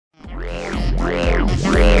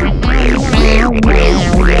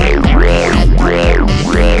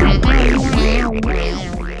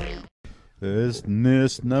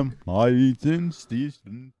We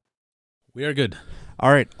are good.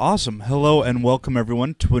 All right, awesome. Hello and welcome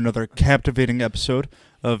everyone to another captivating episode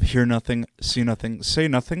of Hear Nothing, See Nothing, Say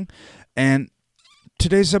Nothing. And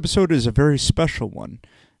today's episode is a very special one.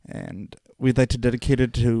 And we'd like to dedicate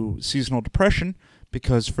it to seasonal depression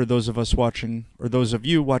because for those of us watching, or those of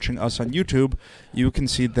you watching us on YouTube, you can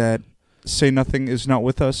see that Say Nothing is not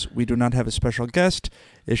with us. We do not have a special guest.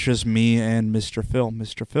 It's just me and Mr. Phil.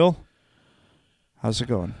 Mr. Phil, how's it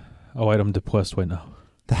going? Oh, I'm depressed right now.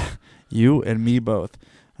 You and me both.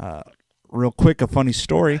 Real quick, a funny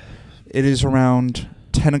story. It is around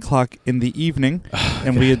 10 o'clock in the evening,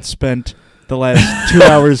 and we had spent the last 2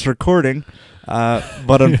 hours recording,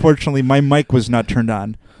 but unfortunately my mic was not turned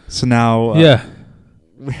on. So now I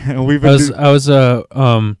was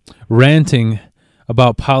ranting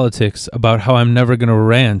about politics, about how I'm never going to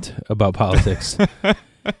rant about politics.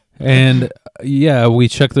 And yeah, we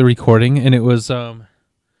checked the recording, and it was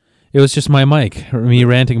just my mic, me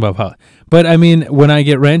ranting about politics. But I mean, when I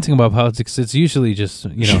get ranting about politics, it's usually just,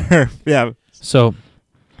 Sure, yeah. So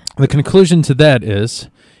the conclusion to that is,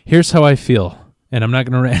 here's how I feel, and I'm not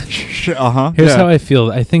going to rant. Here's how I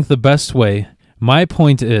feel. I think the best way, my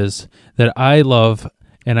point is that I love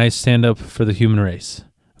and I stand up for the human race,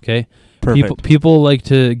 okay? Perfect. People like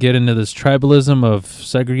to get into this tribalism of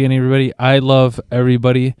segregating everybody. I love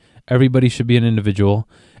everybody. Everybody should be an individual.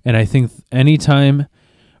 And I think anytime,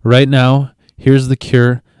 right now, here's the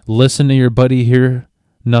cure. Listen to your buddy, hear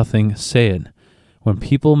nothing, say it. When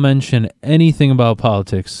people mention anything about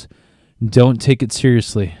politics, don't take it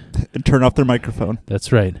seriously. Turn off their microphone.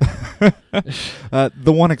 That's right. The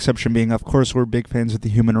one exception being, of course, we're big fans of the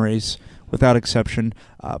human race, without exception.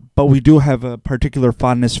 But we do have a particular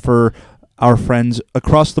fondness for our friends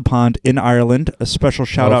across the pond in Ireland. A special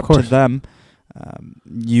shout out to them.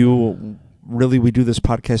 We do this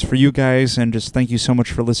podcast for you guys, and just thank you so much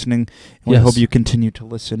for listening. And we hope you continue to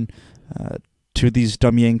listen to these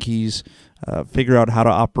dumb Yankees figure out how to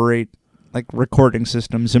operate like recording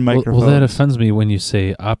systems and microphones. Well, that offends me when you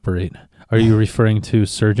say operate. Are you referring to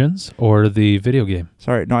Surgeons or the video game?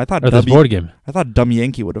 Sorry, no, I thought the board game. I thought dumb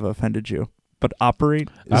Yankee would have offended you, but operate.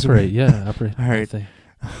 Operate. All right.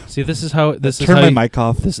 See, this is how turn my mic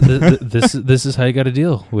off. This is how you got to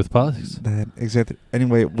deal with politics. Exactly.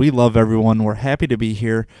 Anyway, we love everyone. We're happy to be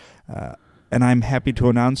here, and I'm happy to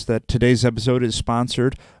announce that today's episode is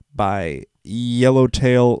sponsored by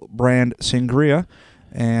Yellowtail brand Sangria,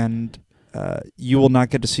 and you will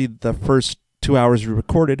not get to see the first 2 hours we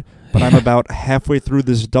recorded, but I'm about halfway through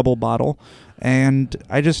this double bottle, and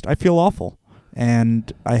I feel awful.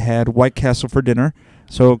 And I had White Castle for dinner.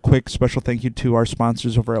 So a quick special thank you to our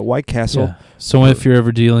sponsors over at White Castle. Yeah. So if you're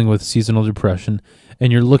ever dealing with seasonal depression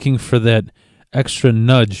and you're looking for that extra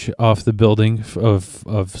nudge off the building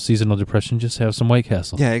of seasonal depression, just have some White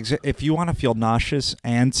Castle. Yeah, if you want to feel nauseous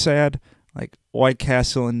and sad, like White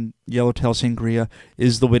Castle and Yellowtail Sangria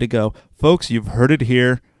is the way to go. Folks, you've heard it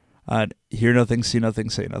here. Hear nothing, see nothing,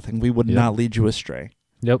 say nothing. We would not lead you astray.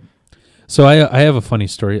 Yep. So I have a funny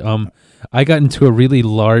story. I got into a really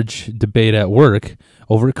large debate at work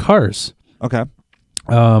over cars. Okay.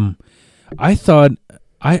 I thought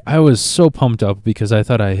I was so pumped up because I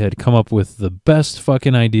thought I had come up with the best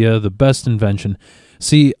fucking idea, the best invention.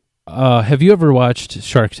 See, have you ever watched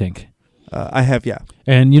Shark Tank? I have, yeah.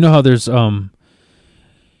 And you know how there's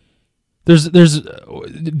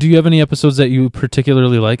do you have any episodes that you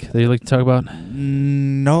particularly like that you like to talk about?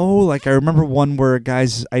 No, like I remember one where a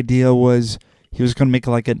guy's idea was he was going to make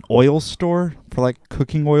like an oil store for like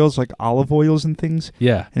cooking oils, like olive oils and things.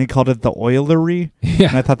 Yeah. And he called it the Oilery. Yeah.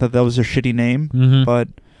 And I thought that was a shitty name. Mm-hmm. But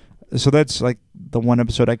so that's like the one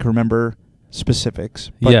episode I can remember specifics.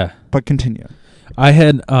 But, But continue. I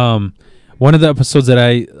had one of the episodes that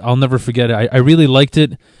I'll never forget. I really liked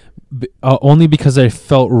it. Only because I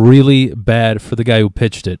felt really bad for the guy who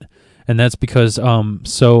pitched it, and that's because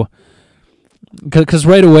because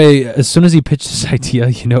right away, as soon as he pitched this idea,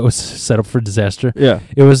 it was set up for disaster. Yeah,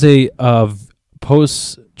 it was a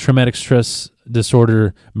post-traumatic stress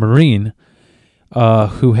disorder Marine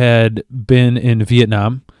who had been in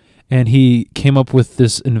Vietnam, and he came up with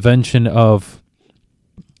this invention of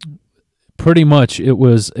pretty much it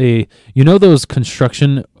was those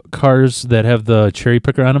construction cars that have the cherry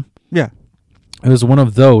picker on them. Yeah. It was one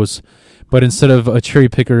of those, but instead of a cherry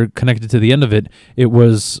picker connected to the end of it, it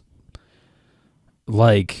was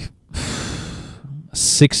like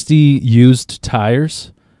 60 used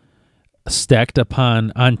tires stacked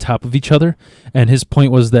on top of each other. And his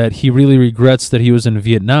point was that he really regrets that he was in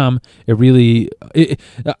Vietnam.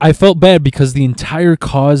 I felt bad because the entire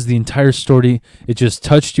cause, the entire story, it just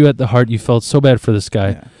touched you at the heart. You felt so bad for this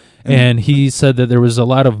guy. Yeah. And he said that there was a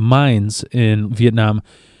lot of mines in Vietnam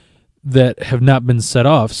that have not been set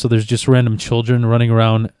off, so there's just random children running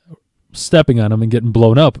around stepping on them and getting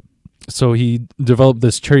blown up. So he developed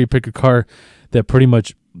this cherry picker car that pretty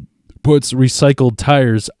much puts recycled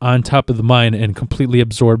tires on top of the mine and completely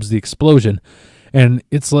absorbs the explosion. And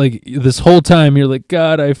it's like this whole time you're like,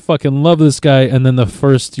 God, I fucking love this guy. And then the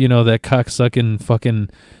first, that cocksucking fucking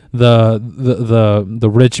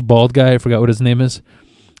the rich bald guy, I forgot what his name is.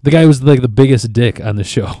 The guy who was like the biggest dick on the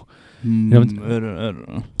show. I don't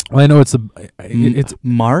know. Well, I know it's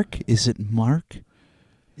Mark. Is it Mark?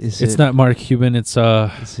 It's not Mark Cuban. It's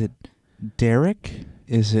Is it Derek?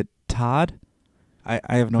 Is it Todd?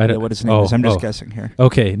 I have no idea what his name is. I'm just guessing here.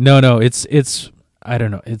 Okay, no, it's I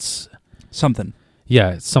don't know. It's something.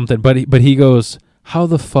 Yeah, it's something. But he goes, how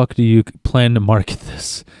the fuck do you plan to market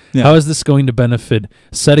this? Yeah. How is this going to benefit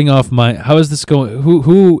setting off how is this going?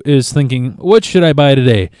 Who is thinking, what should I buy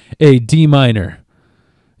today? A D minor,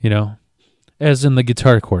 as in the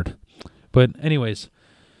guitar chord. But anyways,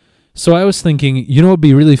 so I was thinking, it would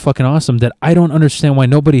be really fucking awesome that I don't understand why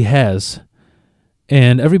nobody has.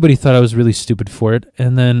 And everybody thought I was really stupid for it.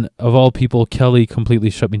 And then, of all people, Kelly completely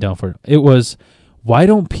shut me down for it. It was, why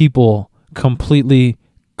don't people completely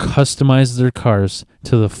customize their cars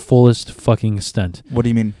to the fullest fucking extent? What do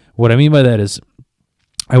you mean? What I mean by that is,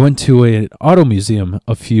 I went to an auto museum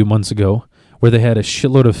a few months ago where they had a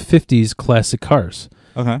shitload of 50s classic cars.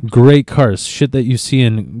 Okay. Great cars. Shit that you see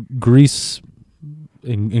in Greece,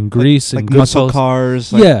 in Greece. Like muscle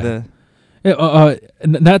cars. Like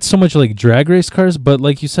not so much like drag race cars, but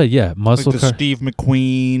like you said, muscle like cars. Steve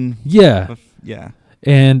McQueen. Yeah. Yeah.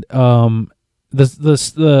 And the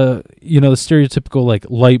stereotypical like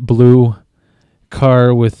light blue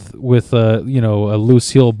car with a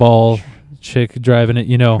Lucille Ball chick driving it,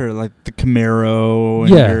 Sure, like the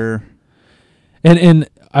Camaro. And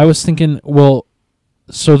I was thinking, well,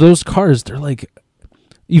 so those cars, they're like,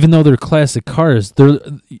 even though they're classic cars, they're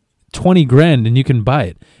 $20,000 and you can buy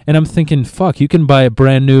it. And I'm thinking, fuck, you can buy a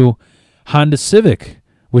brand new Honda Civic,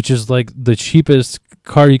 which is like the cheapest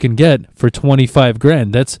car you can get for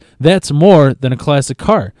 $25,000. That's more than a classic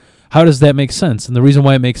car. How does that make sense? And the reason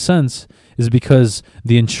why it makes sense is because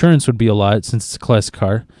the insurance would be a lot since it's a classic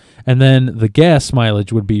car, and then the gas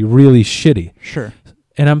mileage would be really shitty. Sure.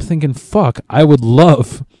 And I'm thinking, fuck, I would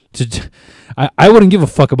love to. I wouldn't give a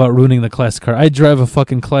fuck about ruining the classic car. I drive a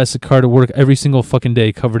fucking classic car to work every single fucking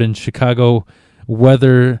day, covered in Chicago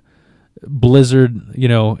weather, blizzard,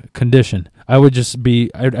 condition. I would just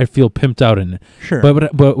be, I feel pimped out in it. Sure.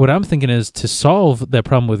 But what I'm thinking is, to solve that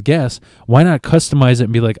problem with gas, why not customize it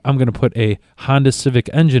and be like, I'm going to put a Honda Civic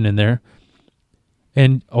engine in there,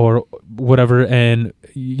 or whatever, and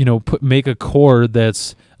make a core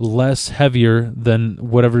that's less heavier than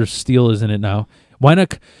whatever steel is in it now. Why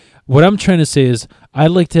not? What I'm trying to say is,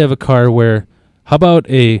 I'd like to have a car where, how about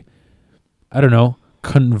a,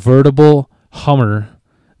 convertible Hummer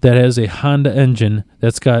that has a Honda engine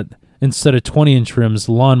that's got, instead of 20-inch rims,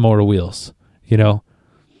 lawnmower wheels,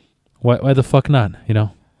 Why the fuck not,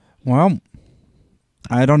 Well,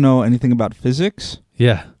 I don't know anything about physics.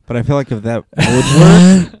 Yeah. But I feel like if that would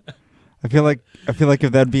work, I feel like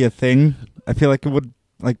if that'd be a thing, I feel like it would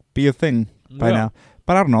be a thing by now.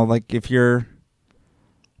 But I don't know, if you're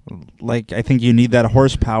I think you need that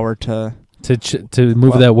horsepower to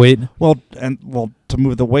move that weight. Well, to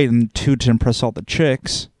move the weight, and to impress all the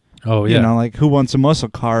chicks. Oh yeah. Who wants a muscle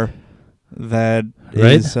car that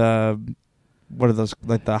is what are those,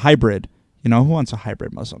 like the hybrid? Who wants a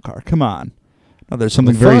hybrid muscle car? Come on. No, there's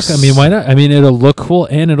something very. I mean, why not? I mean, it'll look cool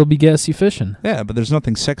and it'll be gas efficient. Yeah, but there's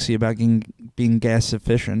nothing sexy about being gas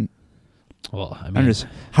efficient. Well, I mean,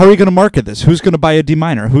 how are you going to market this? Who's going to buy a D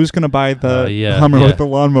minor? Who's going to buy the Hummer with the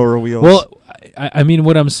lawnmower wheels? Well, I mean,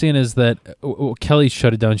 what I'm saying is that Kelly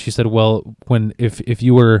shut it down. She said, "Well, if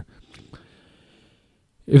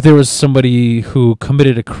there was somebody who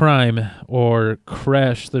committed a crime or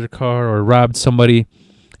crashed their car or robbed somebody,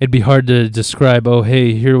 it'd be hard to describe, oh,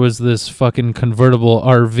 hey, here was this fucking convertible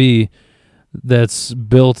RV that's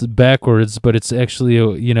built backwards, but it's actually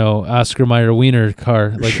a, Oscar Mayer Wiener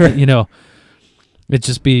car. Sure. It'd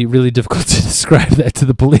just be really difficult to describe that to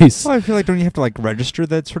the police. Well, I feel like, don't you have to register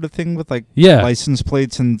that sort of thing with license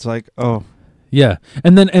plates, and it's oh. Yeah.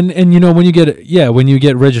 And then and when you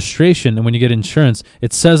get registration and when you get insurance,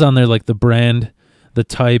 it says on there the brand, the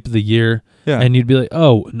type, the year. Yeah. And you'd be like,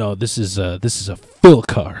 "Oh, no, this is a Phil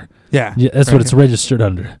car." Yeah. That's what it's registered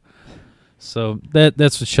under. So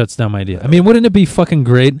that's what shuts down my idea. I mean, wouldn't it be fucking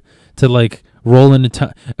great to roll into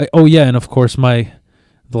town? Oh yeah, and of course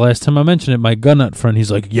The last time I mentioned it, my gun nut friend, he's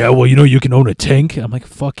like, yeah, well, you can own a tank. I'm like,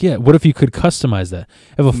 fuck yeah. What if you could customize that?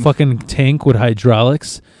 Have a fucking tank with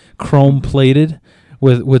hydraulics, chrome plated,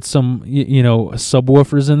 with some,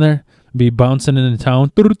 subwoofers in there, be bouncing into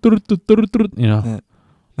town.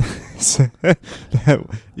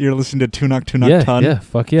 You're listening to Tunok Ton? Yeah,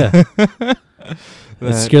 fuck yeah.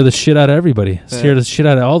 It'd scare the shit out of everybody. Scare the shit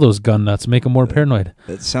out of all those gun nuts. Make them more paranoid.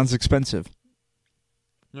 That sounds expensive.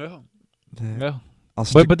 Yeah.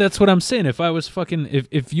 But that's what I'm saying. If I was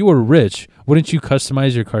if you were rich, wouldn't you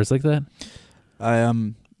customize your cars like that?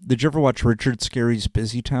 Did you ever watch Richard Scarry's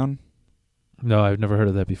Busy Town? No, I've never heard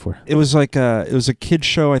of that before. It was like it was a kid's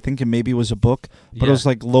show. I think it maybe was a book, but it was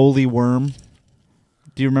like Lowly Worm.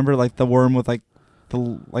 Do you remember like the worm with like the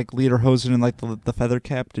lederhosen and like the feather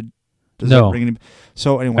cap? Does no. That ring any?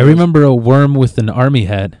 So anyway, I remember a worm with an army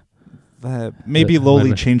hat. Maybe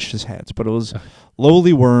Lowly changed his hats, but it was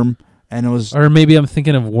Lowly Worm, and it was. Or maybe I'm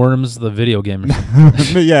thinking of Worms, the video game. Or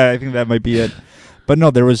something. Yeah, I think that might be it. But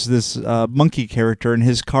no, there was this monkey character, and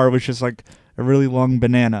his car was just like a really long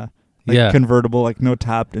banana, convertible, like no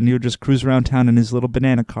top, and he would just cruise around town in his little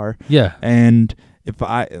banana car. Yeah, and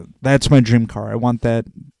that's my dream car. I want that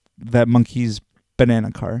monkey's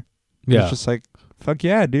banana car. Yeah, it's just like fuck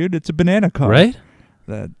yeah, dude, it's a banana car, right?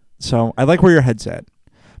 So I like where your head's at,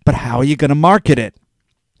 but how are you gonna market it?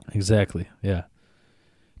 Exactly. Yeah.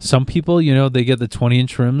 Some people, they get the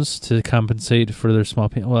 20-inch rims to compensate for their small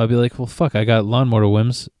penis. Well, I'd be like, well, fuck, I got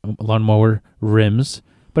lawnmower rims,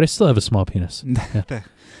 but I still have a small penis. Yeah.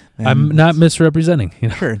 I'm not misrepresenting.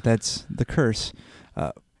 Sure, that's the curse.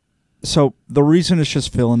 So the reason it's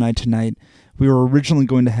just Phil and I tonight, we were originally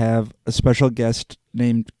going to have a special guest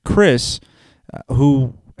named Chris,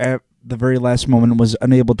 who at the very last moment was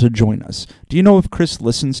unable to join us. Do you know if Chris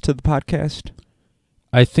listens to the podcast?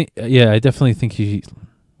 I definitely think he...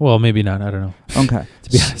 Well, maybe not. I don't know. Okay. To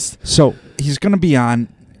be honest. So he's going to be on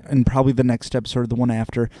in probably the next episode or the one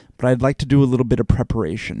after, but I'd like to do a little bit of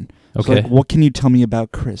preparation. Okay. So, what can you tell me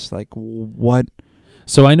about Chris? Like, what?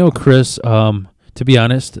 So I know Chris, to be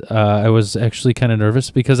honest, I was actually kind of nervous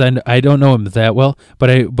because I don't know him that well,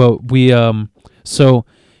 but we, so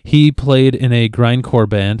he played in a grindcore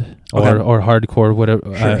band or hardcore, whatever.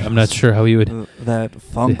 Sure. I'm not sure how he would. That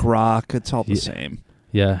funk rock, it's all the same.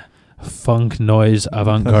 Yeah. Funk, noise,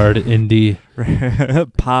 avant-garde, indie,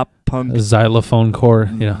 pop, punk, xylophone core,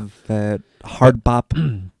 that hard bop,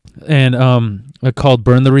 and called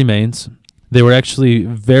 "Burn the Remains." They were actually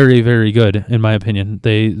very, very good, in my opinion.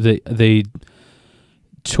 They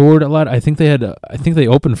toured a lot. I think they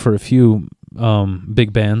opened for a few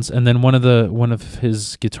big bands, and then one of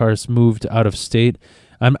his guitarists moved out of state.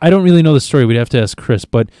 I don't really know the story. We'd have to ask Chris,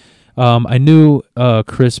 but. I knew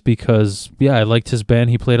Chris because, I liked his band.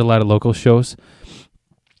 He played a lot of local shows.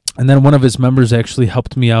 And then one of his members actually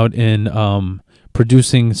helped me out in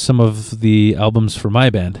producing some of the albums for my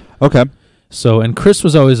band. Okay. So, and Chris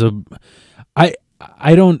was always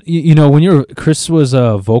Chris was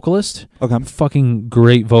a vocalist. Okay. Fucking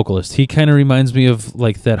great vocalist. He kind of reminds me of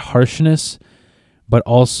like that harshness, but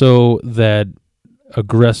also that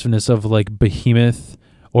aggressiveness of like Behemoth.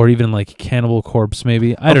 Or even like Cannibal Corpse,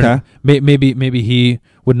 maybe. I don't know. Maybe he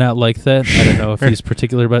would not like that. I don't know if he's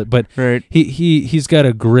particular, but right. he's got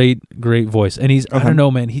a great voice, and he's I don't know,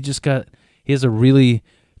 man. He has a really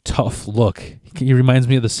tough look. He reminds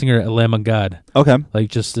me of the singer at Lamb of God. Okay, like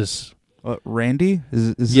just this. Randy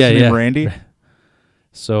is his name Randy?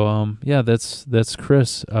 So that's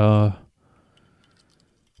Chris. Yeah,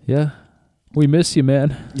 we miss you,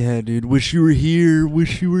 man. Yeah, dude. Wish you were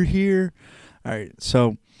here. All right,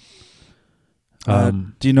 so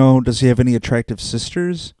do you know? Does he have any attractive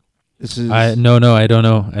sisters? No, I don't know. I don't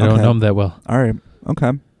know him that well. All right,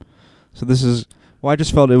 okay. So this is. Well, I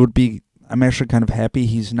just felt it would be. I'm actually kind of happy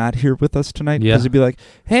he's not here with us tonight because he'd be like,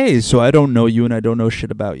 "Hey, so I don't know you and I don't know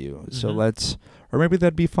shit about you. So let's." Or maybe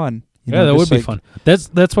that'd be fun. That would be fun.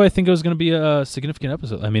 That's why I think it was going to be a significant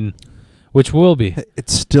episode. I mean, which will be.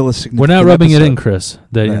 It's still a significant. We're not rubbing episode. it in, Chris.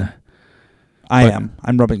 I am.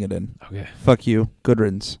 I'm rubbing it in. Okay. Fuck you. Good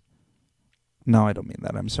riddance. No, I don't mean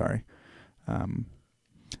that. I'm sorry.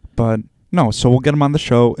 But no, so we'll get him on the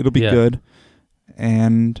show. It'll be good.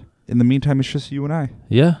 And in the meantime, it's just you and I.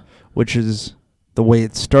 Yeah. Which is the way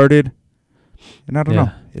it started. And I don't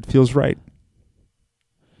know. It feels right.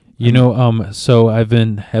 So I've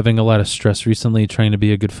been having a lot of stress recently trying to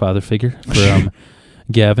be a good father figure for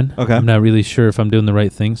Gavin. Okay. I'm not really sure if I'm doing the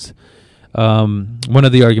right things. One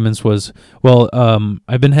of the arguments was,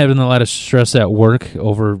 I've been having a lot of stress at work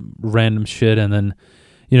over random shit, and then,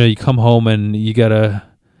 you come home and you gotta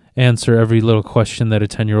answer every little question that a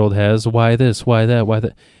 10-year-old has. Why this? Why that? Why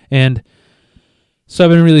that? And So I've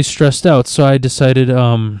been really stressed out. So I decided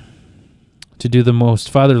to do the most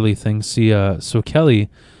fatherly thing. See, so Kelly,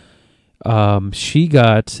 she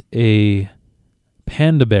got a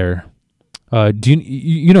panda bear. Do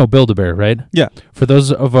you know Build-A-Bear, right? Yeah. For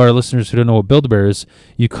those of our listeners who don't know what Build-A-Bear is,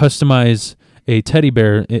 you customize a teddy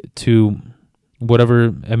bear to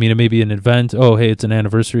whatever. I mean, it may be an event. Oh, hey, it's an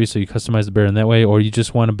anniversary, so you customize the bear in that way, or you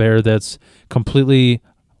just want a bear that's completely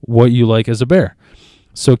what you like as a bear.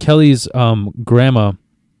 So Kelly's grandma,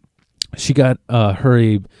 she got her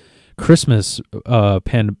a Christmas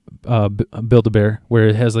panda Build-A-Bear where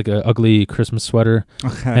it has like a ugly Christmas sweater,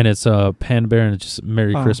 and it's a panda bear, and it's just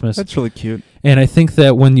Merry Christmas. That's really cute. And I think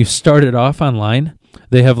that when you start it off online,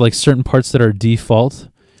 they have like certain parts that are default.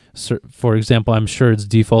 So, for example, I'm sure it's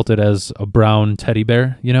defaulted as a brown teddy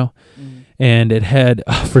bear, you know, and it had,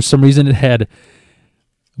 for some reason, it had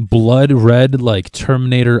blood red like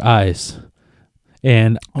Terminator eyes.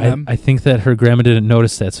 And I think that her grandma didn't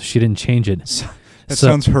notice that, so she didn't change it. That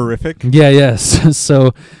sounds horrific. Yeah, yes.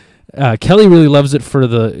 So Kelly really loves it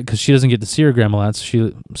because she doesn't get to see her grandma a lot.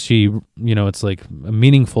 So she, it's like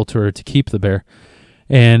meaningful to her to keep the bear.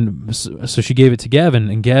 And so she gave it to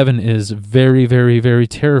Gavin, and Gavin is very, very, very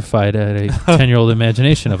terrified at a 10-year-old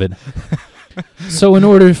imagination of it. So in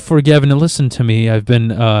order for Gavin to listen to me, I've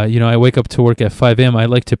been, I wake up to work at 5 a.m. I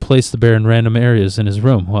like to place the bear in random areas in his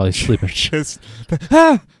room while he's sleeping.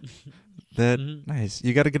 Nice.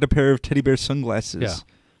 You got to get a pair of teddy bear sunglasses.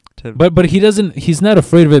 Yeah. But he's not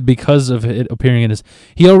afraid of it because of it appearing in his.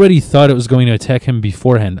 He already thought it was going to attack him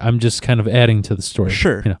beforehand. I'm just kind of adding to the story.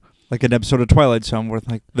 Sure. Like an episode of Twilight Zone where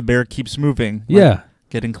like the bear keeps moving. Yeah.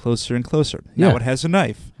 Getting closer and closer. Now it has a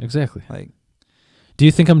knife. Exactly. Do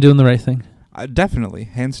you think I'm doing the right thing? Definitely,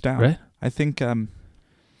 hands down. Right? I think. I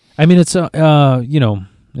mean, it's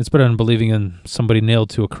it's better than believing in somebody nailed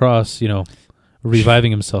to a cross.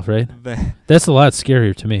 Reviving himself, right? That's a lot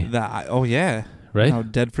scarier to me. Oh yeah.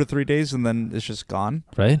 Right. Dead for 3 days and then it's just gone.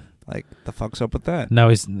 Right. Like the fuck's up with that? Now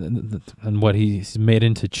he's made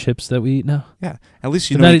into chips that we eat now. Yeah. At least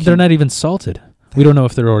they're not even salted. We don't know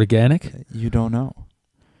if they're organic. You don't know.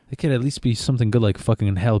 They could at least be something good like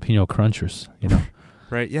fucking jalapeno crunchers.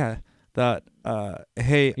 Right. Yeah. That,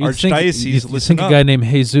 hey, You'd Archdiocese, listen think up. A guy named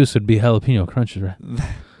Jesus would be jalapeno crunchers, right?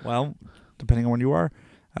 Well, depending on when you are.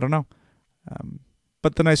 I don't know.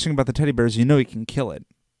 But the nice thing about the teddy bear is you can kill it.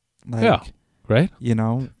 Yeah, right?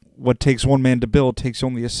 What takes one man to build takes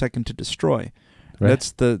only a second to destroy. Right.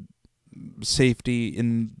 That's the safety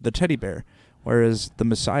in the teddy bear. Whereas the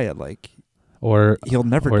Messiah, he'll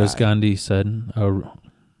never die. Or as Gandhi said, a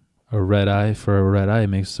red eye for a red eye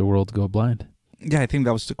makes the world go blind. Yeah, I think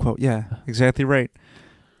that was the quote. Yeah, exactly right.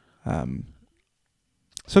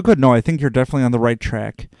 So good. No, I think you're definitely on the right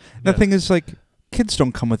track. The thing is, kids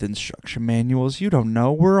don't come with instruction manuals. You don't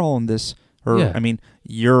know. We're all in this.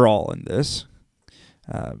 You're all in this.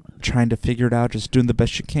 Trying to figure it out, just doing the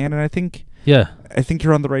best you can. And I think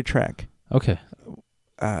you're on the right track. Okay.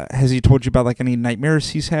 Has he told you about any nightmares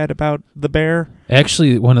he's had about the bear?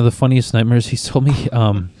 Actually, one of the funniest nightmares he's told me,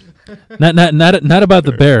 not about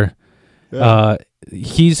the bear. Yeah.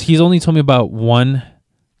 He's only told me about one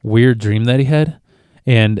weird dream that he had,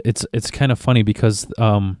 and it's kind of funny because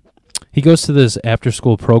he goes to this after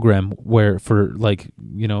school program where me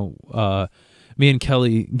and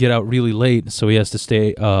Kelly get out really late, so he has to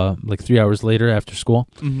stay 3 hours later after school.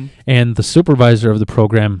 Mm-hmm. And the supervisor of the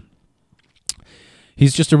program,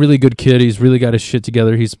 he's just a really good kid. He's really got his shit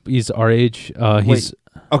together. He's our age.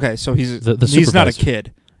 Okay, so he's he's not a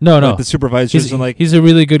kid. No. The supervisor isn't he's a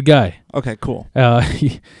really good guy. Okay, cool. I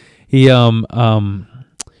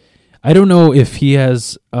don't know if he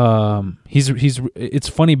has it's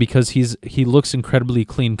funny because he looks incredibly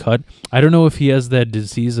clean cut. I don't know if he has that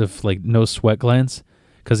disease of no sweat glands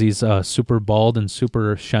because he's super bald and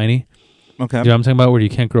super shiny. Okay. Do you know what I'm talking about, where you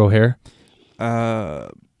can't grow hair?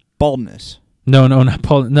 Baldness. No, not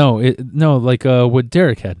bald. No, what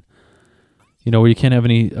Derek had. Where you can't have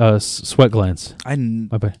any sweat glands. I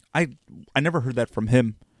never heard that from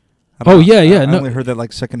him. I only heard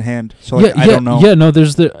that secondhand. So I don't know. Yeah, no.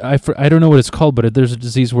 There's I don't know what it's called, but there's a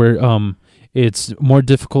disease where it's more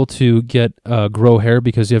difficult to get grow hair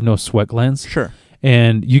because you have no sweat glands. Sure.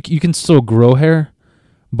 And you can still grow hair,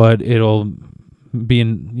 but it'll be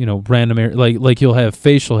in random area. Like you'll have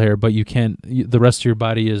facial hair, but you can't. The rest of your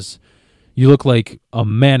body is. You look like a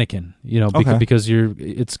mannequin, because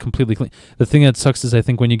it's completely clean. The thing that sucks is I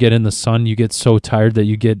think when you get in the sun, you get so tired that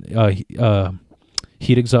you get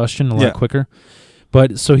heat exhaustion a lot quicker.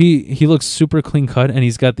 But so he looks super clean cut, and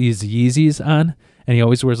he's got these Yeezys on, and he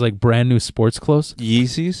always wears brand new sports clothes.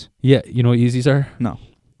 Yeezys? Yeah, you know what Yeezys are? No.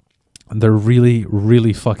 They're really,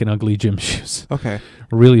 really fucking ugly gym shoes. Okay.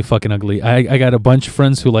 Really fucking ugly. I got a bunch of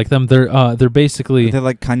friends who like them. They're basically... They're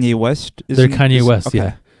like Kanye West? They're Kanye West, okay.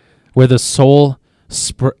 yeah. Where the sole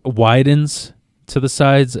widens to the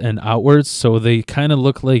sides and outwards, so they kind of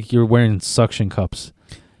look like you're wearing suction cups.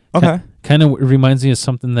 Okay. Kind of reminds me of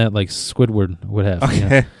something that like Squidward would have. Okay. You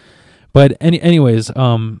know? But anyways,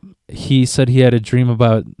 he said he had a dream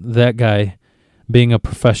about that guy being a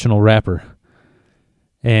professional rapper.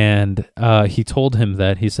 And he told him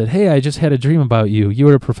that. He said, "Hey, I just had a dream about you. You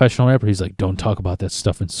were a professional rapper." He's like, "Don't talk about that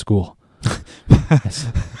stuff in school." So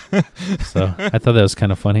I thought that was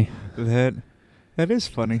kind of funny. That is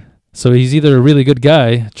funny. So he's either a really good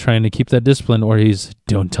guy trying to keep that discipline, or he's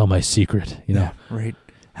don't tell my secret. You know, yeah, right?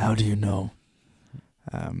 How do you know?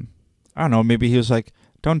 I don't know. Maybe he was like,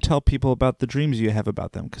 "Don't tell people about the dreams you have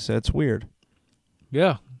about them, because that's weird."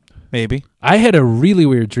 Yeah, maybe. I had a really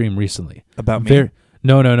weird dream recently about me.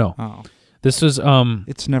 No. Oh. This was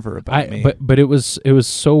It's never about me. But it was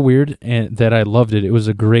so weird and that I loved it. It was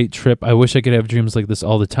a great trip. I wish I could have dreams like this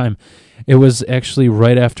all the time. It was actually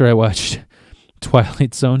right after I watched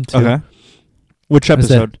Twilight Zone 2. Okay. Which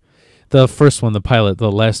episode? The first one, the pilot,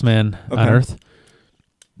 The Last Man on Earth.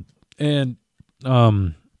 And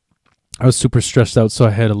I was super stressed out, so I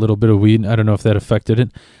had a little bit of weed. I don't know if that affected it.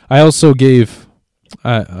 I also gave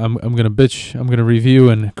I'm gonna bitch. I'm gonna review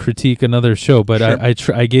and critique another show, but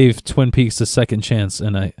sure. I gave Twin Peaks a second chance,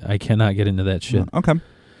 and I cannot get into that shit. Okay.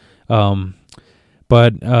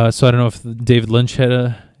 But so I don't know if David Lynch had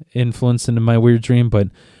a influence into my weird dream, but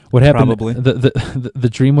what happened? Probably. The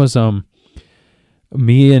dream was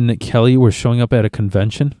me and Kelly were showing up at a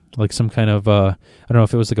convention, like some kind of I don't know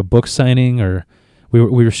if it was like a book signing or we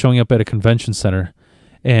were showing up at a convention center,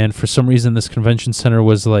 and for some reason this convention center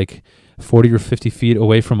was like 40 or 50 feet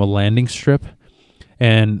away from a landing strip,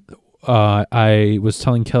 and I was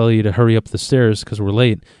telling Kelly to hurry up the stairs because we're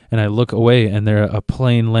late, and I look away and a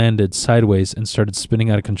plane landed sideways and started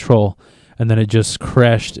spinning out of control, and then it just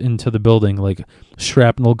crashed into the building, like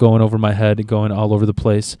shrapnel going over my head, going all over the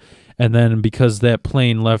place. And then because that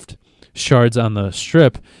plane left shards on the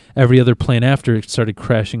strip, every other plane after it started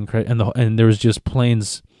crashing, and there was just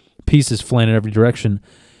pieces flying in every direction,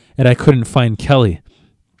 and I couldn't find Kelly.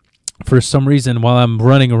 For some reason, while I'm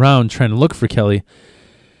running around trying to look for Kelly,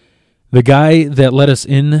 the guy that let us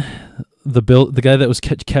in the guy that was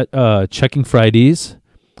checking for IDs,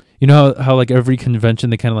 you know how like every convention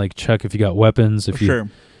they kind of like check if you got weapons,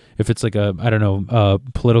 if it's like a, I don't know,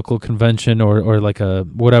 political convention or like a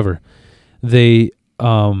whatever, they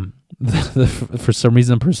for some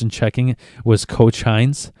reason the person checking was Coach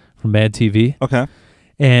Hines from Mad TV. Okay,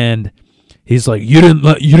 and he's like, you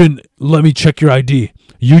didn't let me check your ID.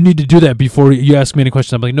 You need to do that before you ask me any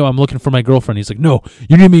questions. I'm like, no, I'm looking for my girlfriend. He's like, no,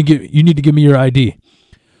 you need to give me your ID.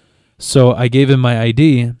 So I gave him my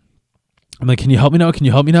ID. I'm like, can you help me now? Can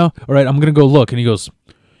you help me now? All right, I'm going to go look. And he goes,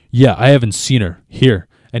 yeah, I haven't seen her. Here.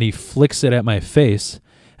 And he flicks it at my face.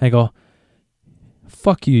 And I go,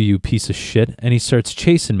 fuck you, you piece of shit. And he starts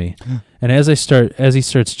chasing me. And as he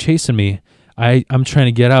starts chasing me, I'm trying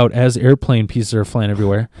to get out as airplane pieces are flying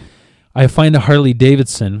everywhere. I find a Harley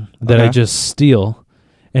Davidson that I just steal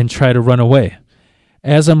and try to run away.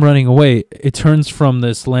 As I'm running away, it turns from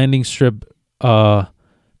this landing strip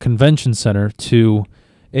convention center to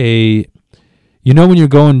a, you know when you're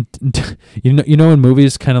going, you know in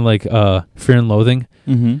movies kind of like Fear and Loathing,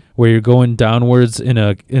 where you're going downwards in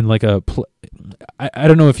like a, I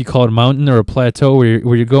don't know if you call it a mountain or a plateau,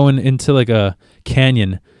 where you're going into like a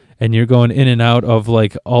canyon, and you're going in and out of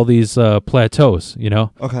like all these plateaus, you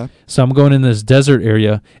know? Okay. So I'm going in this desert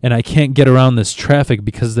area, and I can't get around this traffic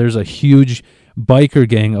because there's a huge biker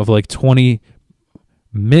gang of like 20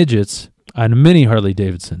 midgets on mini Harley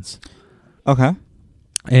Davidsons. Okay.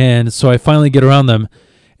 And so I finally get around them,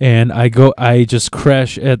 and I just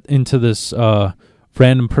crash into this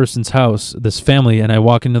random person's house, this family, and I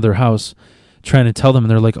walk into their house trying to tell them,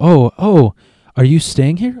 and they're like, oh, are you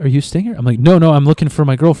staying here? Are you staying here? I'm like, no, I'm looking for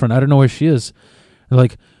my girlfriend. I don't know where she is. They're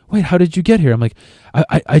like, wait, how did you get here? I'm like,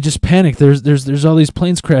 I just panicked. There's all these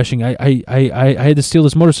planes crashing. I had to steal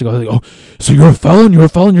this motorcycle. They're like, oh, so you're a felon?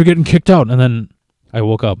 You're getting kicked out. And then I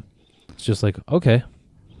woke up. It's just like, okay.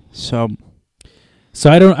 So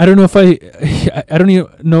I don't know if I don't even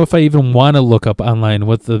know if I even want to look up online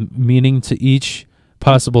what the meaning to each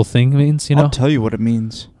possible thing means, you know? I'll tell you what it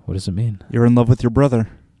means. What does it mean? You're in love with your brother.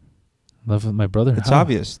 Love with my brother? It's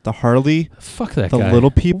obvious. The Harley. Fuck that guy. The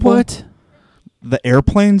little people. What? The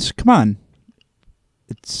airplanes. Come on.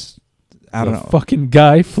 It's, I don't know. Fucking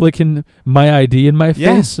guy flicking my ID in my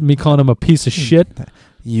face. Me calling him a piece of shit.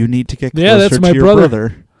 You need to get closer to your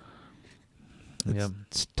brother.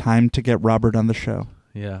 It's time to get Robert on the show.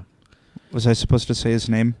 Yeah. Was I supposed to say his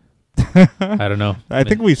name? I don't know. I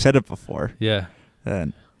think we said it before. Yeah.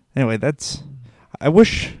 Anyway, I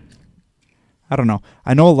wish... I don't know.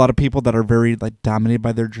 I know a lot of people that are very like dominated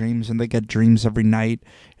by their dreams, and they get dreams every night,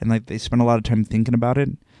 and like they spend a lot of time thinking about it.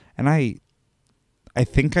 And I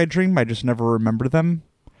think I dream, I just never remember them.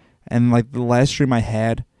 And like the last dream I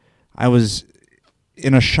had, I was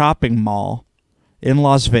in a shopping mall in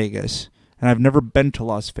Las Vegas, and I've never been to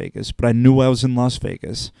Las Vegas, but I knew I was in Las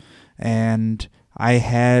Vegas, and I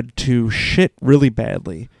had to shit really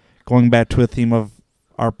badly, going back to a theme of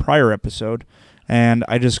our prior episode. And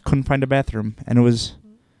I just couldn't find a bathroom. And it was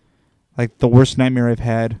like the worst nightmare I've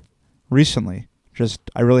had recently. Just,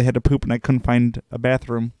 I really had to poop and I couldn't find a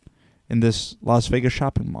bathroom in this Las Vegas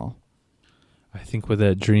shopping mall. I think what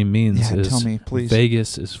that dream means is tell me, please.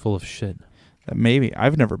 Vegas is full of shit. Maybe.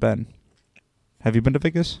 I've never been. Have you been to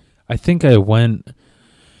Vegas? I think I went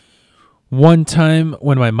one time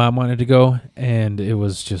when my mom wanted to go, and it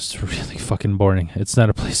was just really fucking boring. It's not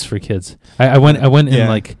a place for kids. I went in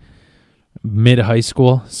like mid high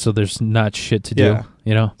school, so there's not shit to do.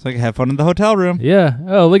 You know, it's like have fun in the hotel room. Yeah.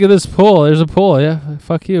 Oh, look at this pool. There's a pool. Yeah.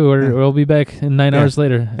 Fuck you. We'll be back in 9 hours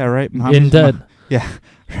later. Yeah. Right. In debt. Yeah.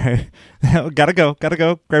 Right. Gotta go.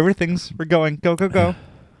 Grab your things. We're going. Go.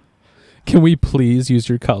 Can we please use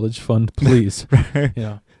your college fund, please? Right. You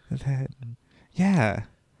know. Yeah.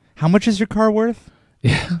 How much is your car worth?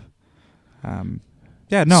 Yeah.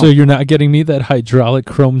 Yeah. No. So you're not getting me that hydraulic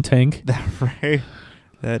chrome tank? Right.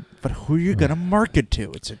 But who are you gonna market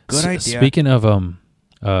to? It's a good idea. Speaking of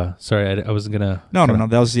sorry, I wasn't gonna. No.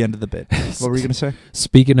 That was the end of the bit. What were you gonna say?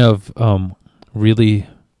 Speaking of really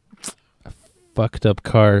fucked up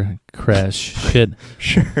car crash shit.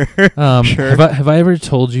 Sure. Sure. Have I ever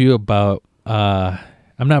told you about? I'm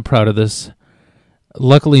not proud of this.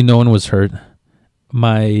 Luckily, no one was hurt.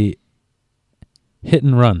 My hit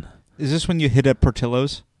and run. Is this when you hit at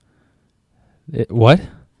Portillo's? What?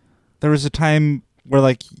 There was a time where,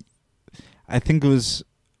 like, I think it was...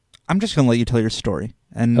 I'm just going to let you tell your story,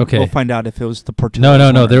 and we'll find out if it was the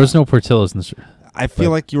Portillo's. No. There was no Portillo's in this. I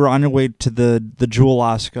feel like you were on your way to the Jewel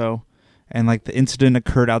Osco, and, like, the incident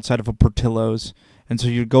occurred outside of a Portillo's, and so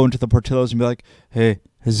you'd go into the Portillo's and be like, hey,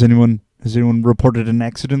 has anyone reported an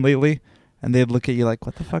accident lately? And they'd look at you like,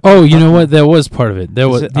 what the fuck? Oh, you know what? That was part of it. That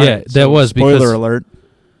was that was spoiler because... alert.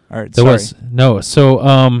 All right, there was. No, so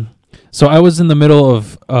I was in the middle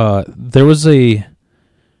of... there was a...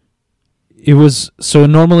 It was so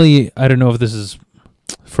normally I don't know if this is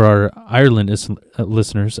for our Ireland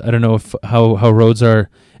listeners. I don't know if how roads are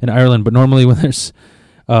in Ireland, but normally when there's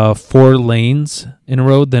 4 lanes in a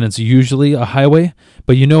road, then it's usually a highway.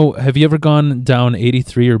 But you know, have you ever gone down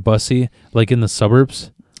 83 or Bussy, like in the suburbs?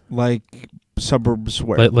 Like suburbs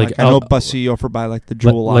where? Like I know Bussy over by like the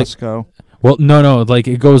Jewel Osco. Well, no, like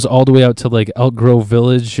it goes all the way out to like Elk Grove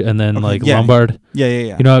Village and then Lombard.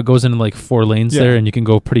 Yeah. You know how it goes into like 4 lanes there and you can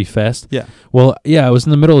go pretty fast? Yeah. Well, yeah, I was in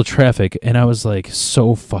the middle of traffic and I was like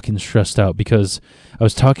so fucking stressed out because I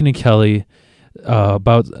was talking to Kelly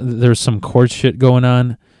about there's some court shit going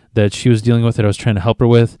on that she was dealing with that I was trying to help her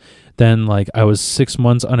with. Then like I was 6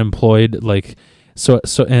 months unemployed, like so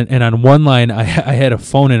and on one line I had a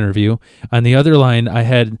phone interview. On the other line I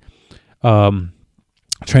had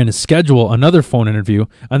trying to schedule another phone interview.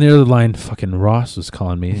 On the other line, fucking Ross was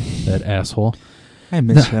calling me, that asshole. I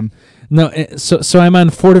miss him. No, so I'm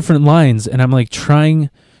on 4 different lines, and I'm like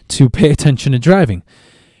trying to pay attention to driving.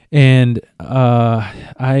 And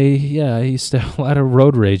I used to have a lot of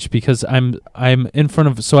road rage because I'm in front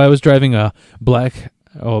of... So I was driving a black...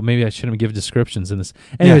 Oh, maybe I shouldn't give descriptions in this.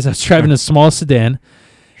 Anyways, I was driving a small sedan.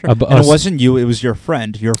 Sure. And it wasn't you, it was your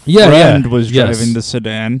friend. Your friend was driving the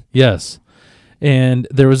sedan. Yes. And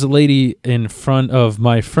there was a lady in front of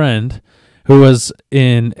my friend who was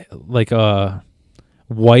in like a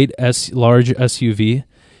white large SUV.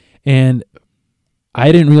 And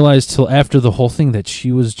I didn't realize till after the whole thing that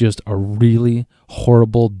she was just a really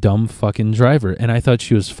horrible, dumb fucking driver. And I thought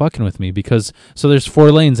she was fucking with me because, so there's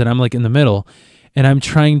 4 lanes and I'm like in the middle and I'm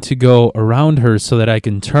trying to go around her so that I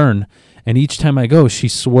can turn. And each time I go, she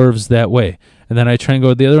swerves that way. And then I try and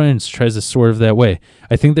go the other way and she tries to swerve that way.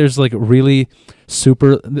 I think there's like really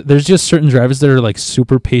there's just certain drivers that are like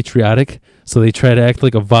super patriotic. So they try to act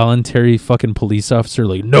like a voluntary fucking police officer.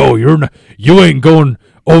 Like, no, you ain't going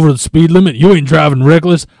over the speed limit. You ain't driving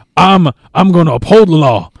reckless. I'm going to uphold the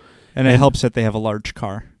law. And it helps that they have a large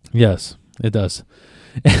car. Yes, it does.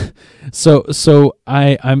 So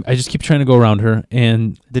I just keep trying to go around her.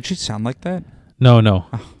 And did she sound like that? No.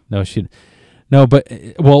 No, No, but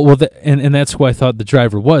and that's who I thought the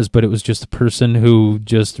driver was, but it was just a person who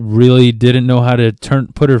just really didn't know how to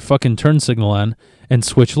put her fucking turn signal on and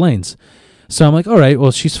switch lanes. So I'm like, all right,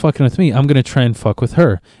 well, she's fucking with me. I'm gonna try and fuck with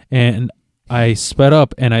her. And I sped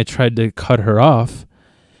up and I tried to cut her off.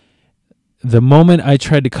 The moment I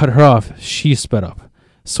tried to cut her off, she sped up.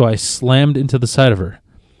 So I slammed into the side of her.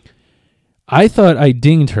 I thought I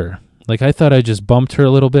dinged her. Like, I thought I just bumped her a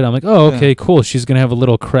little bit. I'm like, oh, okay, cool. She's going to have a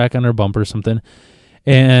little crack on her bumper or something.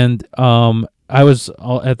 And I was,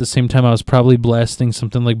 at the same time, I was probably blasting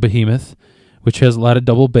something like Behemoth, which has a lot of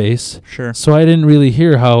double bass. Sure. So I didn't really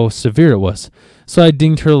hear how severe it was. So I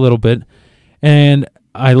dinged her a little bit. And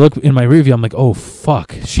I look in my review. I'm like, oh,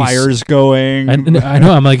 fuck. Fire's going. I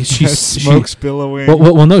know. I'm like, smoke's billowing.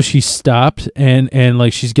 Well, no, she stopped. And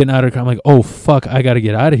like, she's getting out of her car. I'm like, oh, fuck. I got to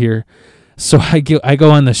get out of here. So I go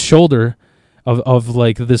on the shoulder of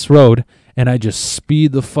like this road, and I just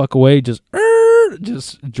speed the fuck away, just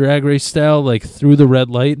drag race style, like through the red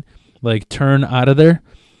light, like turn out of there.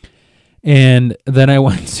 And then I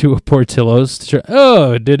went to a Portillo's to try,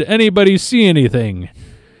 oh, did anybody see anything?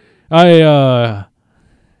 I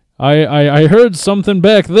heard something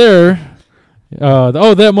back there.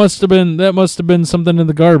 That must have been something in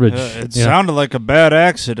the garbage. It sounded like a bad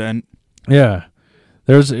accident. Yeah.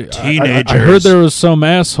 There's teenagers. I heard there was some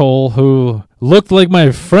asshole who looked like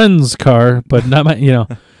my friend's car, but not my,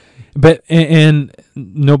 but and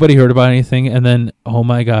nobody heard about anything. And then, oh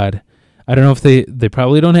my God, I don't know if they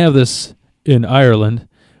probably don't have this in Ireland,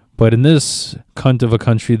 but in this cunt of a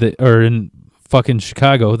country or in fucking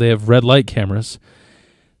Chicago, they have red light cameras.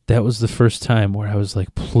 That was the first time where I was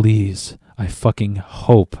like, please, I fucking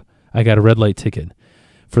hope I got a red light ticket.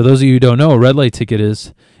 For those of you who don't know, a red light ticket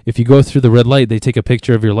is, if you go through the red light, they take a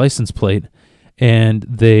picture of your license plate, and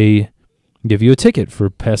they give you a ticket for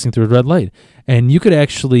passing through a red light. And you could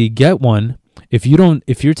actually get one if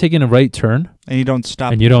you're taking a right turn and you don't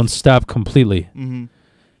stop. And you don't stop completely. Mm-hmm.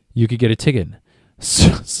 You could get a ticket.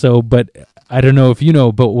 So, but I don't know if you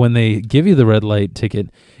know, but when they give you the red light ticket,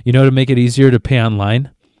 to make it easier to pay online,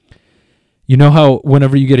 you know how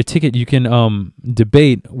whenever you get a ticket, you can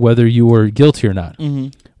debate whether you were guilty or not. Mm-hmm.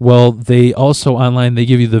 Well, they also online, they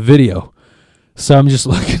give you the video. So I'm just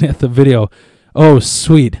looking at the video. Oh,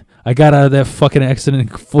 sweet. I got out of that fucking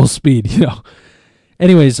accident full speed,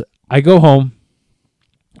 Anyways, I go home.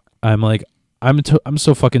 I'm like, I'm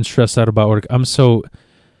so fucking stressed out about work. I'm so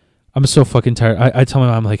fucking tired. I tell my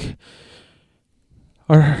mom, I'm like,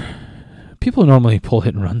 people normally pull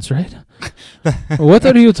hit and runs, right? What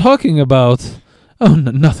are you talking about? Oh,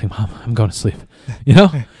 nothing, Mom. I'm going to sleep.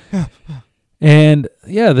 And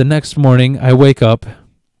yeah, the next morning I wake up.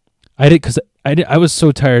 I was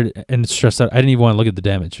so tired and stressed out. I didn't even want to look at the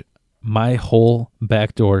damage. My whole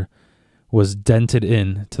back door was dented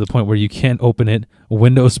in to the point where you can't open it.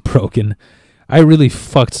 Window's broken. I really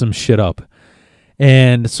fucked some shit up.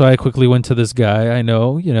 And so I quickly went to this guy I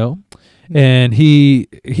know, and he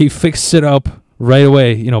fixed it up right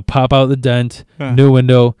away. Pop out the dent, new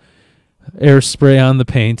window, air spray on the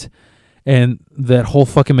paint. And that whole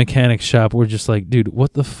fucking mechanic shop were just like, dude,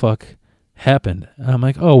 what the fuck happened? And I'm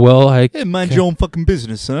like, oh, well, mind your own fucking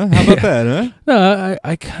business, huh? How about that, huh? No,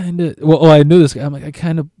 I kind of, I knew this guy. I'm like, I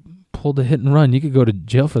kind of pulled a hit and run. You could go to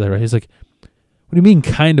jail for that, right? He's like, what do you mean,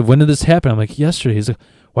 kind of? When did this happen? I'm like, yesterday. He's like,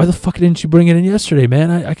 why the fuck didn't you bring it in yesterday,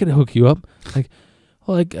 man? I could hook you up. Like,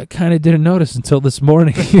 well, I kind of didn't notice until this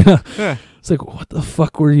morning. Yeah. It's like, what the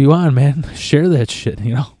fuck were you on, man? Share that shit,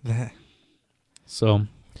 So...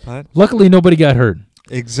 But luckily, nobody got hurt.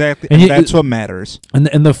 Exactly, and that's what matters.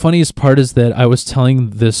 And the funniest part is that I was telling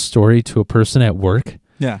this story to a person at work.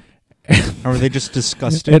 Yeah. Or were they just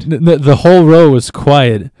disgusted? The whole row was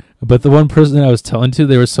quiet, but the one person that I was telling to,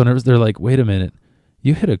 they were so nervous. They're like, wait a minute.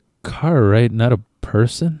 You hit a car, right? Not a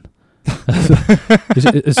person?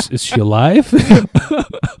 Is she alive?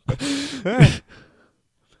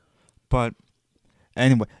 But...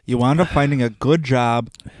 anyway, you wound up finding a good job.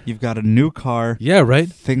 You've got a new car. Yeah, right?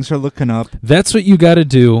 Things are looking up. That's what you got to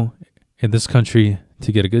do in this country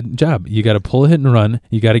to get a good job. You got to pull a hit and run.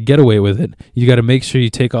 You got to get away with it. You got to make sure you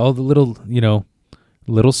take all the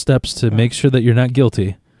little steps to make sure that you're not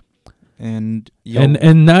guilty. And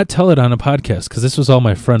not tell it on a podcast, because this was all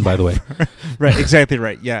my friend, by the way. Right, exactly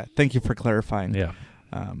right. Yeah, thank you for clarifying. Yeah.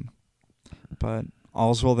 But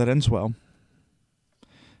all's well that ends well.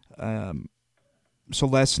 So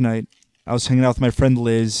last night, I was hanging out with my friend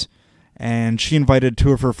Liz, and she invited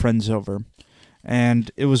two of her friends over. And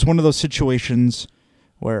it was one of those situations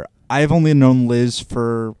where I've only known Liz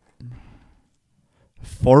for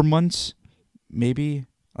 4 months, maybe,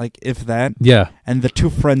 like, if that. Yeah. And the two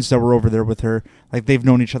friends that were over there with her, like, they've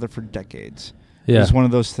known each other for decades. Yeah. is one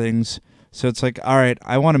of those things. So it's like, all right,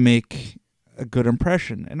 I want to make a good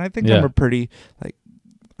impression. And I think Yeah.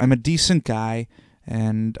 I'm a decent guy,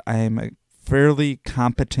 and I'm a fairly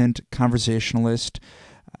competent conversationalist.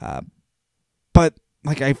 But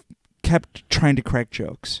like I kept trying to crack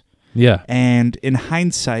jokes. Yeah. And in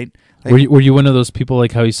hindsight, like, Were you one of those people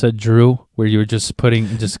like how you said Drew, where you were just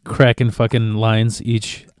cracking fucking lines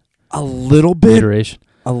each a little bit, iteration?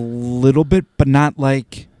 but not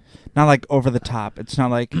like over the top. It's not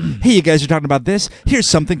like, hey, you guys are talking about this. Here's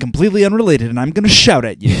something completely unrelated, and I'm gonna shout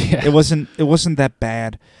at you. Yeah. It wasn't that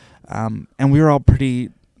bad, and we were all pretty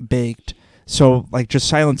baked. So like just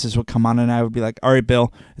silences would come on, and I would be like, all right,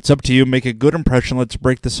 Bill, it's up to you. Make a good impression. Let's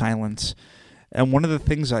break the silence. And one of the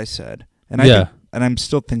things I said, and I'm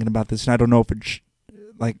still thinking about this, and I don't know if it's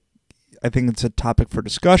I think it's a topic for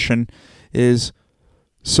discussion, is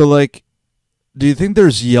so like, do you think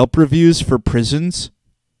there's Yelp reviews for prisons?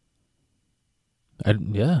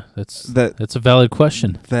 That's a valid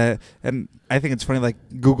question. And I think it's funny, like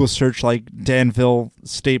Google search like Danville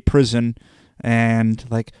State Prison, and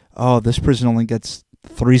like, oh, this prison only gets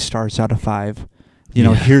 3 stars out of 5.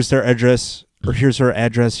 Here's their address, or here's their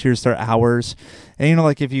address, here's their hours. And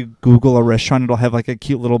like if you Google a restaurant, it'll have like a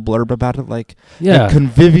cute little blurb about it, like a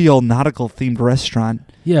convivial nautical themed restaurant.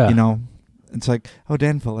 Yeah. It's like, oh,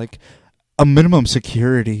 Danville, like a minimum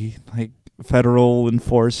security, like federal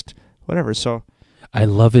enforced, whatever. So I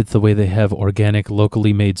love it the way they have organic,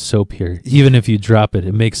 locally made soap here. Even if you drop it,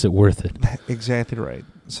 it makes it worth it. Exactly right.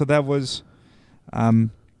 So that was, I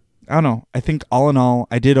don't know. I think all in all,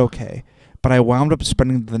 I did okay. But I wound up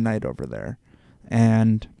spending the night over there.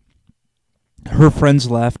 And her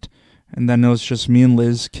friends left. And then it was just me and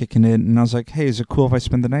Liz kicking it. And I was like, hey, is it cool if I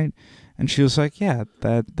spend the night? And she was like, yeah,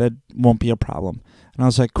 that won't be a problem. And I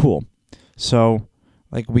was like, cool. So,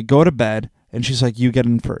 like, we go to bed. And she's like, you get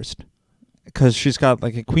in first. Because she's got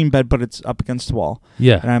like a queen bed, but it's up against the wall.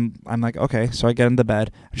 Yeah. And I'm like, okay. So I get in the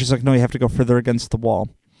bed. And she's like, no, you have to go further against the wall.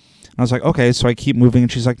 And I was like, okay. So I keep moving.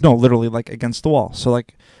 And she's like, no, literally like against the wall. So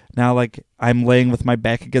like now like I'm laying with my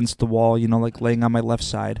back against the wall, like laying on my left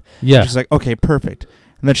side. Yeah. And she's like, okay, perfect.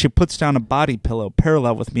 And then she puts down a body pillow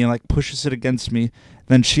parallel with me and like pushes it against me.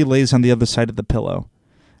 Then she lays on the other side of the pillow.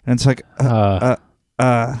 And it's like, all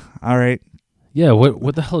right. Yeah.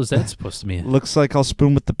 What the hell is that supposed to mean? Looks like I'll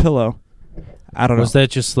spoon with the pillow. I don't know. Was that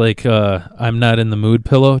just like I'm not in the mood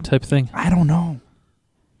pillow type thing? I don't know.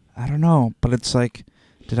 But it's like,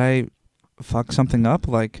 did I fuck something up?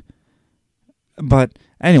 Like, but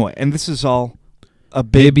anyway, and this is all a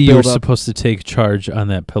big Maybe you were build-up. supposed to take charge on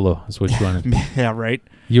that pillow is what you wanted. Yeah, right.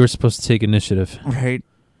 You were supposed to take initiative. Right.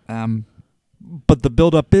 But the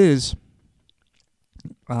build-up is,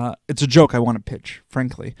 it's a joke I want to pitch,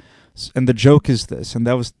 frankly. And the joke is this, and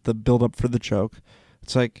that was the build-up for the joke.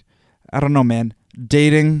 It's like, I don't know, man.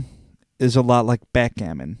 Dating is a lot like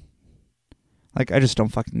backgammon. Like, I just don't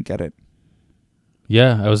fucking get it.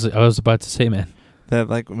 Yeah, I was about to say, man. That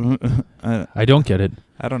like, I don't get it.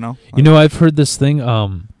 I don't know. I've heard this thing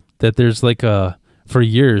that there's like for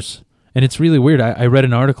years, and it's really weird. I read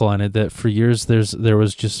an article on it that for years there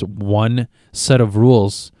was just one set of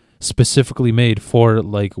rules specifically made for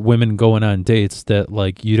like women going on dates, that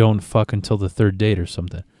like you don't fuck until the 3rd date or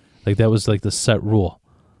something. Like that was like the set rule.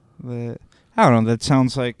 I don't know. That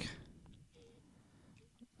sounds like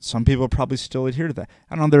some people probably still adhere to that.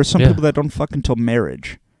 I don't know. There are some people that don't fuck until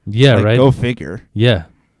marriage. Yeah, like, right. Go figure. Yeah.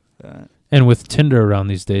 And with Tinder around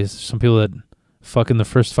these days, some people that fuck in the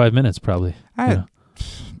first 5 minutes probably.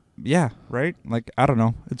 Yeah, right. Like, I don't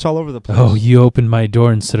know. It's all over the place. Oh, you opened my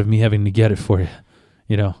door instead of me having to get it for you.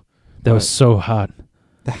 That was so hot.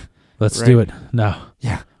 Let's do it now.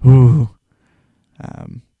 Yeah. Ooh.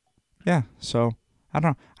 Yeah. So. I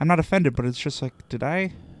don't know. I'm not offended, but it's just like,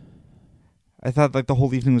 I thought like the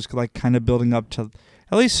whole evening was like kind of building up to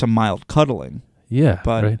at least some mild cuddling. Yeah,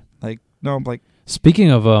 but right. like no, like speaking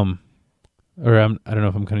of I don't know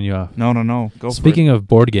if I'm cutting you off. No. Go. Speaking of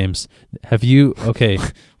board games, have you? Okay.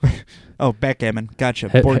 Oh, backgammon. Gotcha.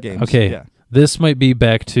 Board games. Okay. Yeah. This might be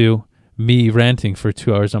back to me ranting for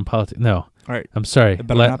 2 hours on politics. No. All right. I'm sorry. It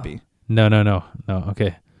better not be. No.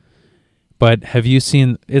 Okay. But have you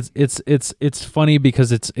seen? It's funny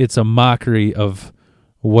because it's a mockery of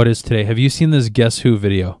what is today. Have you seen this Guess Who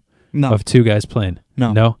video? No. Of 2 guys playing?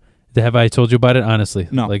 No. Have I told you about it? Honestly,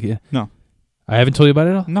 no. No. I haven't told you about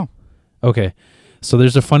it at all? No. Okay, so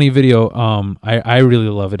there's a funny video. I really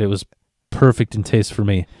love it. It was perfect in taste for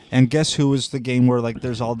me. And Guess Who is the game where like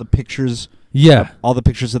there's all the pictures. Yeah. All the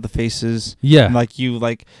pictures of the faces. Yeah. And,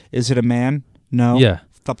 like is it a man? No. Yeah.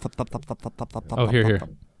 Thop. Oh, here.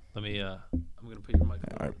 Let me. I'm gonna put your mic.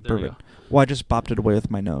 All right, there we perfect. go. Well, I just bopped it away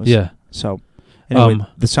with my nose. Yeah. So, Anyway,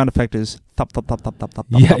 the sound effect is thump, thump, thump, thump, thump, thump,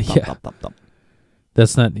 Yeah, thump, yeah. thump, thump, thump.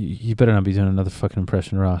 That's not. You better not be doing another fucking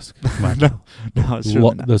impression, Ross. Come on. No,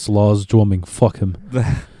 certainly not. This law's drumming. Fuck him.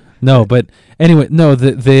 No, but anyway, no. You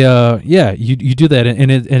do that,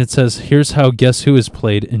 and it says here's how Guess Who is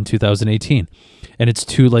played in 2018, and it's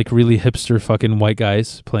two like really hipster fucking white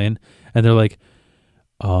guys playing, and they're like,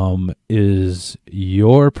 is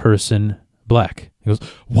your person black? He goes,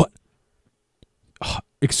 what?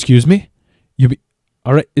 Excuse me?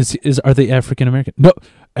 All right? Are they African American? No,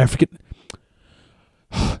 African.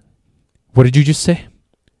 What did you just say?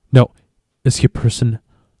 No, is he a person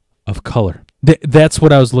of color? That's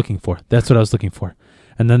what I was looking for.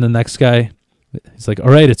 And then the next guy, he's like,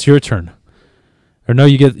 all right, it's your turn. Or no,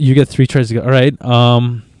 you get 3 tries to go. All right.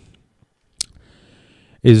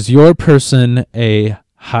 Is your person a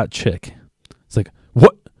hot chick? It's like,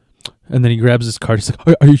 what? And then he grabs his card. He's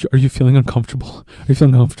like, are you feeling uncomfortable? Are you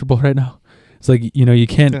feeling uncomfortable right now? It's like, you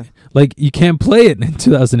can't you can't play it in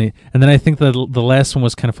 2008. And then I think the last one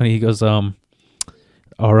was kind of funny. He goes, all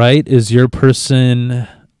right, is your person,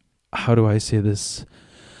 how do I say this?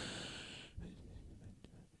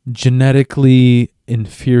 Genetically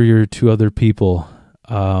inferior to other people,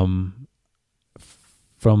 from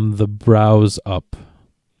the brows up.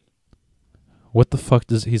 What the fuck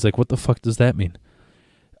does that mean?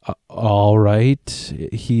 All right,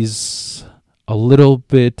 he's a little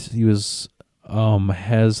bit. He was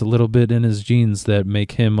has a little bit in his genes that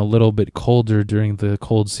make him a little bit colder during the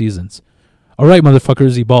cold seasons. All right, motherfucker,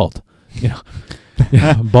 is he bald?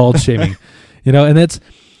 Bald shaming. And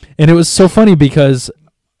it was so funny because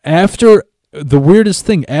after the weirdest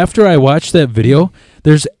thing, after I watched that video,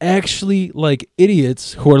 there's actually like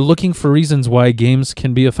idiots who are looking for reasons why games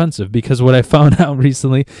can be offensive. Because what I found out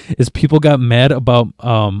recently is people got mad about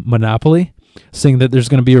Monopoly, saying that there's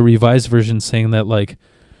going to be a revised version saying that like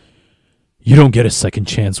you don't get a second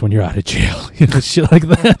chance when you're out of jail, shit like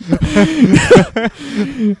that.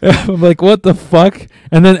 I'm like, what the fuck?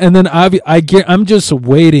 And then I'm just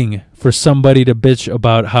waiting for somebody to bitch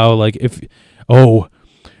about how like well,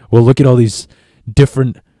 look at all these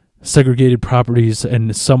different segregated properties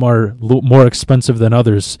and some are more expensive than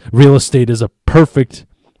others. Real estate is a perfect,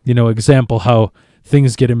 example how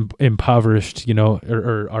things get impoverished,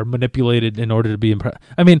 or are manipulated in order to be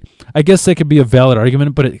I mean, I guess that could be a valid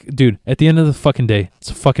argument, but dude, at the end of the fucking day,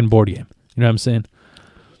 it's a fucking board game. You know what I'm saying?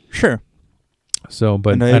 Sure. So,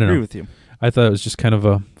 but and I don't agree know. with you. I thought it was just kind of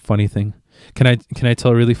a funny thing. Can I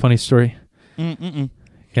tell a really funny story? Ken,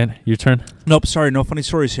 your turn. Nope, sorry, no funny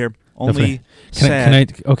stories here. Only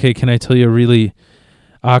sad. Can I tell you a really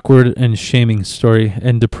awkward and shaming story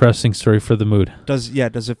and depressing story for the mood? Does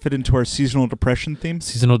it fit into our seasonal depression theme?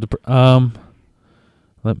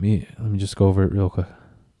 Let me just go over it real quick.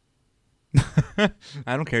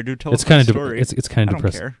 I don't care, dude. Tell us the story. It's kind of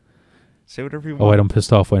depressing. I don't care. Say whatever you want. Oh, wait, I'm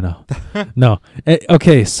pissed off right now. No.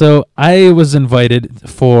 Okay, so I was invited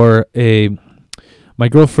for my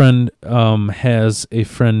girlfriend has a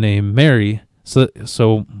friend named Mary. So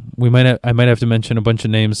I might have to mention a bunch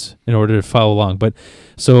of names in order to follow along. But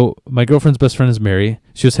so my girlfriend's best friend is Mary.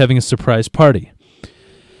 She was having a surprise party.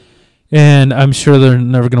 And I'm sure they're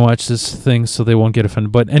never going to watch this thing, so they won't get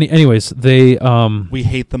offended. But anyways, they we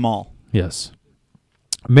hate them all. Yes.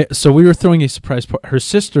 So we were throwing a surprise party. Her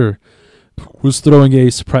sister was throwing a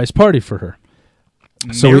surprise party for her.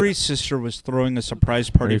 Mary's sister was throwing a surprise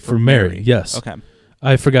party for Mary. Yes. Okay.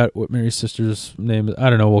 I forgot what Mary's sister's name is. I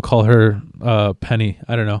don't know. We'll call her Penny.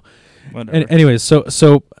 I don't know. Whatever. Anyways, so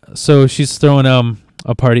she's throwing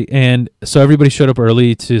a party, and so everybody showed up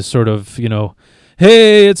early to sort of,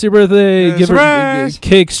 hey, it's your birthday. Give her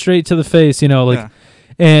cake straight to the face, Yeah.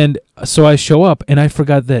 And so I show up, and I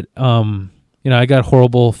forgot that I got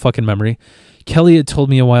horrible fucking memory. Kelly had told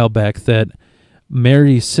me a while back that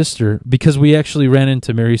Mary's sister, because we actually ran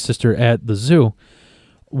into Mary's sister at the zoo,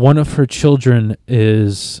 one of her children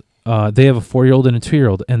is, they have a 4-year-old and a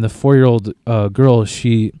 2-year-old, and the 4-year-old girl,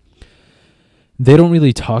 they don't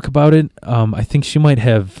really talk about it. I think she's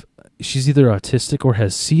either autistic or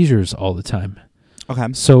has seizures all the time.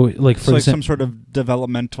 Okay. So, like, for example, some sort of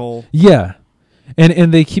developmental. Yeah.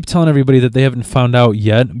 And they keep telling everybody that they haven't found out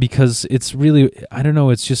yet because it's really, I don't know,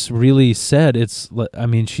 it's just really sad.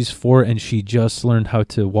 She's 4 and she just learned how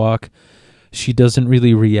to walk. She doesn't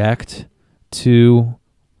really react to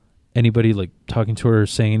anybody like talking to her or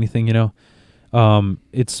saying anything,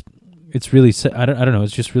 It's really sad. I don't know.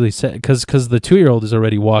 It's just really sad because the 2-year-old is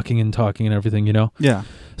already walking and talking and everything, Yeah.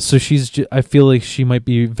 So I feel like she might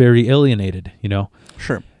be very alienated,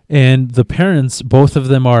 Sure. And the parents, both of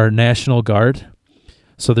them are National Guard.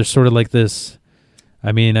 So they're sort of like this.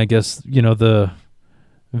 I mean, I guess,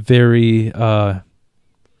 very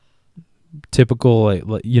typical, like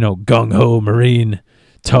gung ho Marine,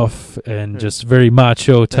 tough and just very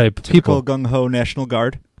macho type people. Gung ho National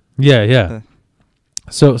Guard. Yeah.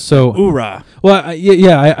 So hoorah. Well,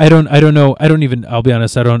 I don't know. I'll be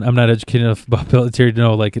honest. I'm not educated enough about military to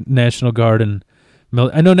know like National Guard and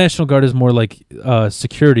I know National Guard is more like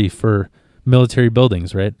security for military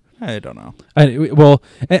buildings, right? I don't know.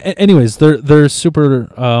 Anyways, they're super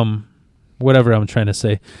whatever I'm trying to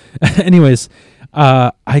say. Anyways,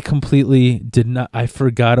 I completely did not. I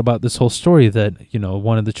forgot about this whole story that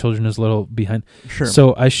one of the children is a little behind. Sure.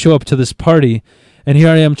 So I show up to this party. And here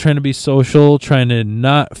I am trying to be social, trying to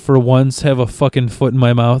not for once have a fucking foot in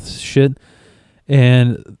my mouth shit.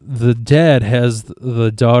 And the dad has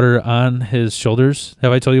the daughter on his shoulders.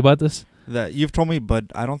 Have I told you about this? That you've told me, but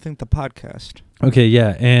I don't think the podcast. Okay,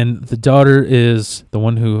 yeah. And the daughter is the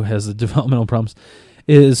one who has the developmental problems,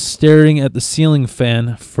 is staring at the ceiling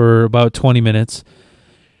fan for about 20 minutes.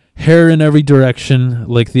 Hair in every direction,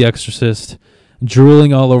 like The Exorcist.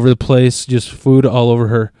 Drooling all over the place, just food all over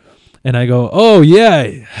her. And I go, oh, yeah,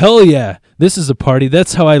 hell yeah. This is a party.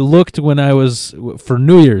 That's how I looked when I was for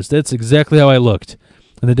New Year's. That's exactly how I looked.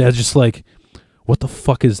 And the dad's just like, what the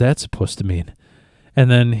fuck is that supposed to mean? And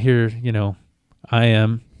then here, I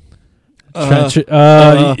am. There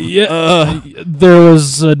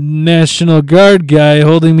was a National Guard guy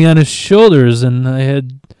holding me on his shoulders, and I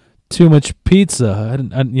had too much pizza.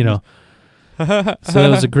 So that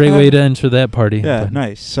was a great way to enter that party. Yeah,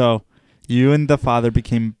 nice. So you and the father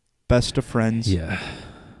became best of friends. Yeah.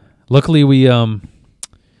 Luckily, we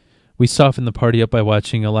softened the party up by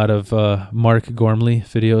watching a lot of Mark Gormley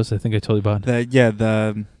videos. I think I told you about.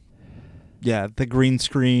 The green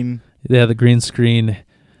screen. Yeah, the green screen.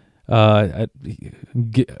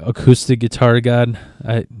 Acoustic guitar god.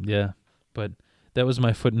 But that was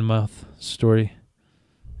my foot in the mouth story.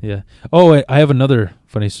 Yeah. Oh, I have another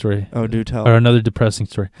funny story. Oh, do tell. Or another depressing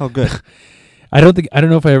story. Oh, good. I don't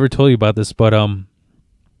know if I ever told you about this, but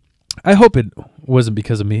I hope it wasn't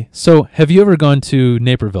because of me. So, have you ever gone to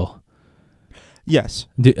Naperville? Yes.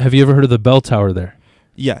 Have you ever heard of the bell tower there?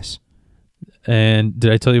 Yes. And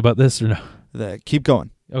did I tell you about this or no? Keep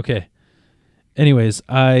going. Okay. Anyways,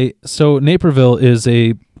 so Naperville is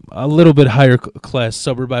a little bit higher class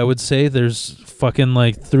suburb, I would say. There's fucking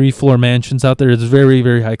like 3-floor mansions out there. It's very,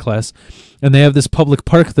 very high class. And they have this public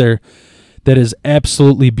park there that is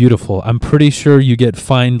absolutely beautiful. I'm pretty sure you get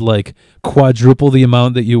fined like quadruple the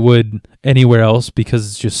amount that you would anywhere else because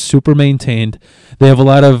it's just super maintained. They have a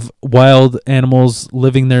lot of wild animals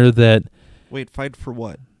living there that... Wait, fined for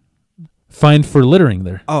what? Fined for littering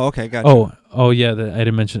there. Oh, okay, gotcha. Oh yeah, I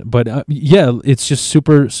didn't mention it. But yeah, it's just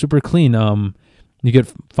super, super clean. You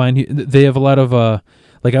get fined. They have a lot of...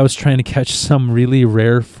 like I was trying to catch some really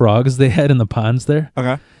rare frogs they had in the ponds there.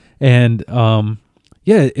 Okay. And...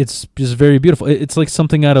 yeah, it's just very beautiful. It's like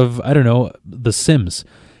something out of, I don't know, The Sims.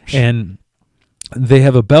 And they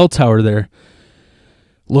have a bell tower there.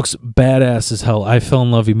 Looks badass as hell. I fell in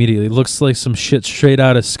love immediately. Looks like some shit straight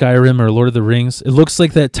out of Skyrim or Lord of the Rings. It looks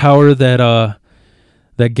like that tower that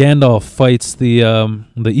Gandalf fights the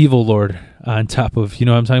evil lord on top of. You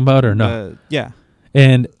know what I'm talking about or no? Yeah.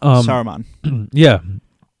 And Saruman. Yeah.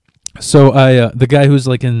 So the guy who's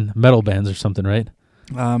like in metal bands or something, right?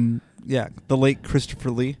 Yeah, the late Christopher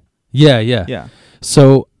Lee. Yeah.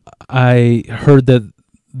 So I heard that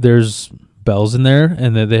there's bells in there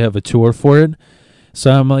and that they have a tour for it. So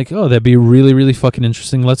I'm like, oh, that'd be really, really fucking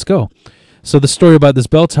interesting. Let's go. So the story about this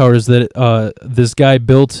bell tower is that this guy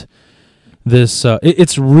built this.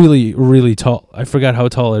 It's really, really tall. I forgot how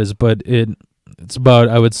tall it is, but it's about,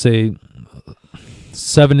 I would say,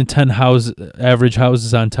 7 to 10 average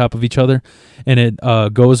houses on top of each other, and it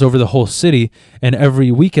goes over the whole city. And every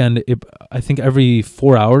weekend, I think every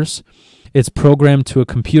 4 hours, it's programmed to a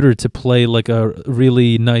computer to play like a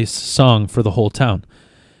really nice song for the whole town.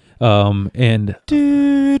 And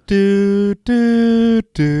do do do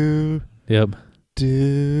do. Yep.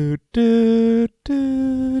 Do do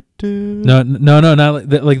do do. No,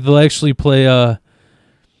 not like they'll actually play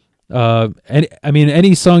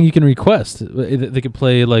any song you can request. They could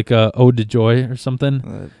play like Ode to Joy or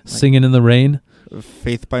something, Singing in the Rain.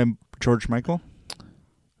 Faith by George Michael?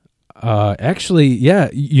 Actually, yeah.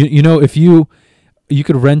 If you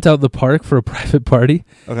could rent out the park for a private party,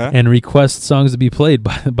 okay, and request songs to be played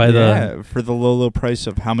by for the low price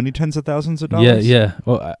of how many tens of thousands of dollars? Yeah.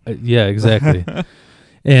 Well, yeah, exactly.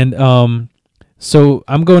 And so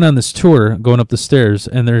I'm going on this tour, going up the stairs,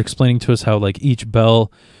 and they're explaining to us how like each bell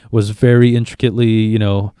was very intricately,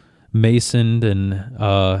 masoned and.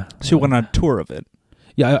 So you went on a tour of it.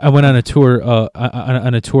 Yeah, I went on a tour.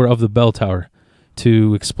 On a tour of the bell tower,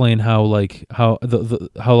 to explain how how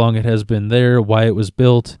long it has been there, why it was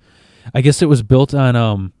built. I guess it was built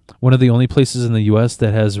on one of the only places in the U.S.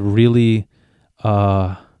 that has really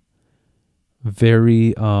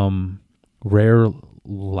very rare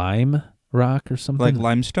lime rock or something. Like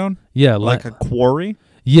limestone? Yeah, like a quarry?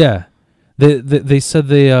 Yeah. They said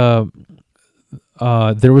there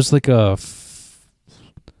was like a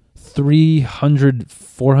 300,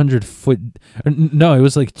 400 foot, no, it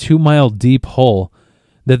was like 2 mile deep hole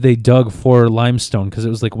that they dug for limestone because it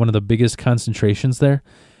was like one of the biggest concentrations there.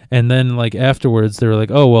 And then like afterwards they were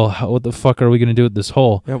like, oh well, what the fuck are we gonna do with this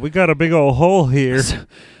hole? Yeah, we got a big old hole here.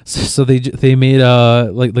 So they made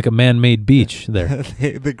like a man-made beach there.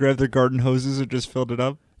 they grabbed their garden hoses and just filled it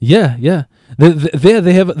up. Yeah.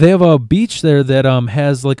 They have a beach there that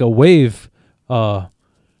has like a wave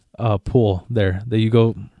pool there that you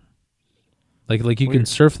go like you can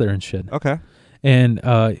surf there and shit. Okay. And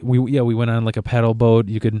we went on like a paddle boat.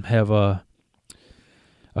 You could have a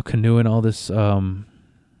canoe and all this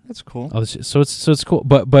That's cool. all this, so it's cool.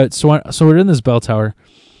 But so we're in this bell tower,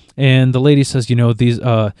 and the lady says, these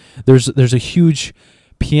there's a huge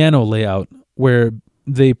piano layout where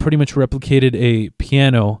they pretty much replicated a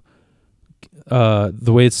piano,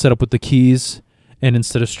 the way it's set up with the keys, and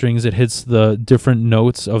instead of strings, it hits the different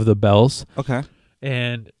notes of the bells. Okay.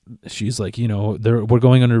 And she's like, we're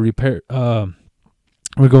going under repair.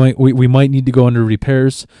 We might need to go under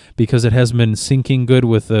repairs because it hasn't been syncing good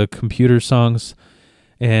with the computer songs.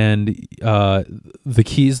 And the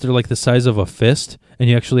keys, they're like the size of a fist, and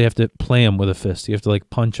you actually have to play them with a fist. You have to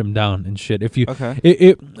like punch them down and shit. If you,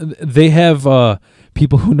 they have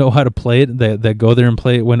people who know how to play it that go there and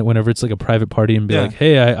play it whenever it's like a private party and be like,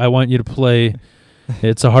 hey, I want you to play.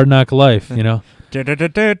 It's a Hard Knock Life, Yes.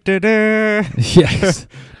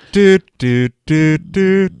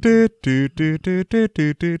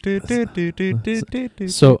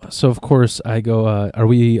 So of course I go, are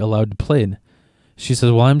we allowed to play it? She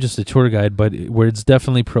says, well, I'm just a tour guide, but where it's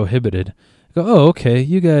definitely prohibited. I go, oh, okay,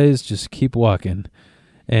 you guys just keep walking.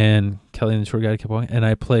 And Kelly and the tour guide kept walking, and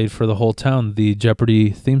I played for the whole town the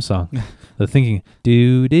Jeopardy theme song. The thinking,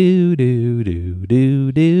 do do do do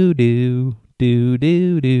do do do do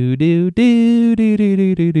do do do do do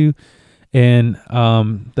do do do. And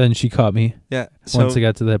then she caught me. Yeah. Once I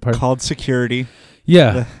got to that part. Called security.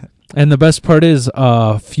 Yeah. And the best part is,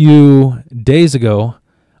 a few days ago,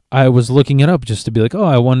 I was looking it up just to be like, oh,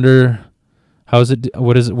 I wonder what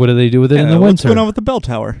do they do with it in the winter? What's going on with the bell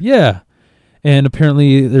tower? Yeah. And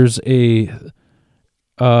apparently there's a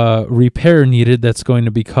repair needed that's going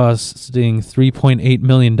to be costing $3.8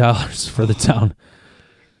 million for the town.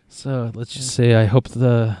 So let's just say I hope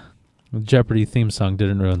the Jeopardy theme song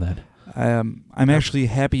didn't ruin that. I'm actually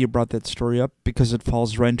happy you brought that story up because it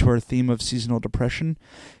falls right into our theme of seasonal depression.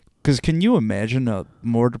 Because can you imagine a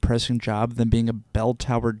more depressing job than being a bell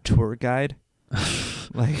tower tour guide?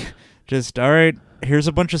 Like, just, all right, here's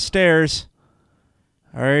a bunch of stairs.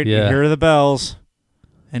 All right, here are the bells.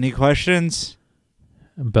 Any questions?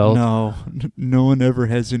 No one ever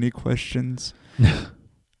has any questions.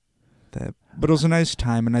 But it was a nice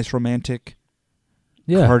time, a nice romantic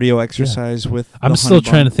cardio exercise with I'm still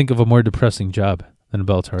trying to think of a more depressing job than a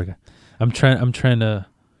bell tower guy. I'm trying to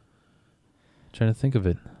think of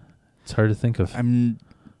it. It's hard to think of. I'm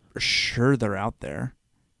sure they're out there.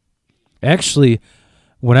 Actually,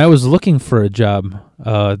 when I was looking for a job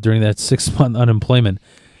during that 6-month unemployment,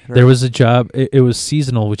 there was a job. It was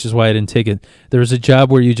seasonal, which is why I didn't take it. There was a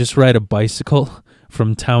job where you just ride a bicycle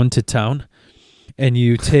from town to town, and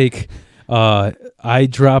you take eye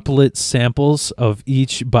droplet samples of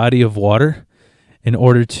each body of water in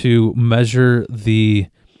order to measure the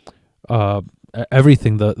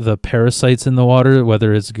everything, the parasites in the water,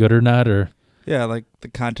 whether it's good or not, or like the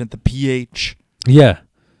content, the pH. Yeah,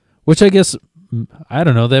 which I guess, I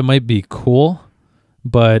don't know, that might be cool,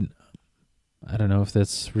 but I don't know if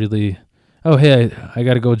that's really. Oh, hey, I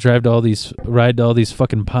got to go ride to all these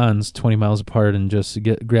fucking ponds 20 miles apart and just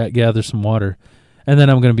gather some water, and then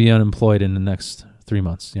I'm going to be unemployed in the next 3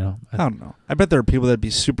 months. I don't know. I bet there are people that'd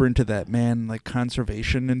be super into that, man, like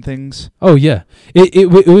conservation and things. Oh yeah, it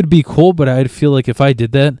would be cool, but I'd feel like if I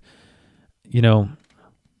did that,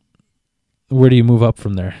 where do you move up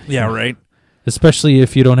from there? Yeah, right. Especially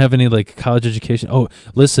if you don't have any like college education. Oh,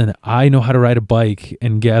 listen, I know how to ride a bike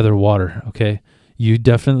and gather water. Okay, you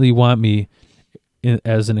definitely want me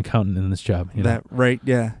as an accountant in this job. That right?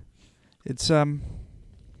 Yeah, it's I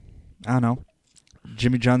don't know,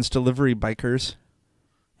 Jimmy John's delivery bikers.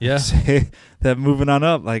 Yeah, say that moving on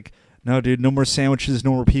up. Like, no, dude, no more sandwiches,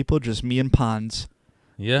 no more people, just me and ponds.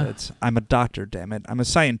 Yeah, I'm a doctor, damn it. I'm a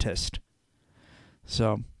scientist.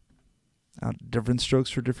 So, Different strokes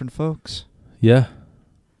for different folks. Yeah.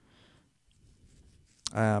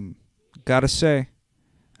 Gotta say,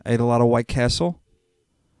 I ate a lot of White Castle.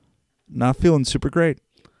 Not feeling super great.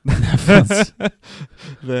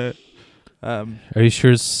 Are you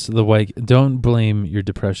sure it's the white? Don't blame your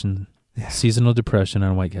depression, Yeah. seasonal depression,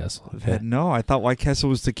 on White Castle. Okay? No, I thought White Castle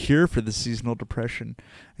was the cure for the seasonal depression.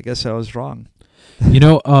 I guess I was wrong.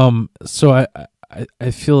 So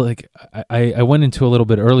I feel like I went into a little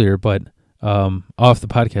bit earlier, but off the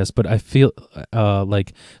podcast. But I feel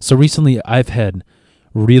so recently I've had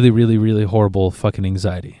really, really, really horrible fucking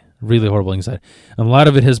anxiety. Really horrible anxiety. And a lot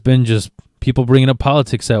of it has been just people bringing up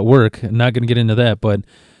politics at work. I'm not going to get into that, but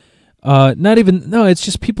it's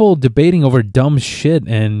just people debating over dumb shit.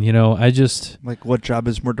 And, I just... Like, what job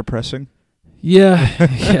is more depressing? Yeah.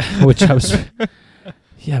 Yeah. What job's...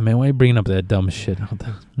 Yeah, man, why are you bringing up that dumb shit?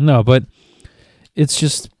 No, but it's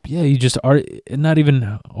just, you just are not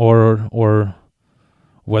even, or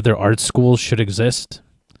whether art schools should exist.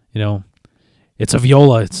 It's a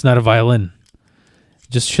viola, it's not a violin.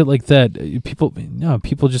 Just shit like that.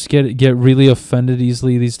 People just get really offended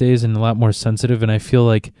easily these days and a lot more sensitive. And I feel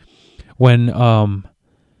like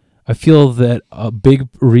I feel that a big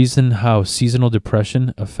reason how seasonal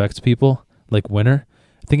depression affects people, like winter,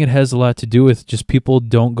 I think it has a lot to do with just people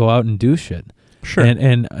don't go out and do shit. Sure.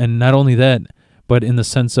 And not only that, but in the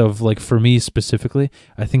sense of, like, for me specifically,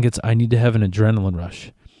 I think I need to have an adrenaline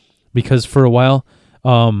rush. Because for a while,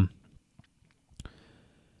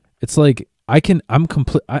 it's like I think I'm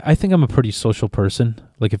a pretty social person.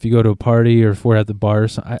 Like, if you go to a party or if we're at the bar,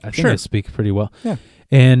 I think Sure. I speak pretty well. Yeah.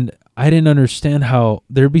 And I didn't understand how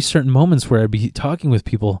there'd be certain moments where I'd be talking with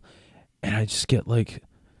people and I just get like,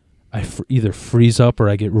 either freeze up or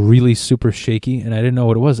I get really super shaky, and I didn't know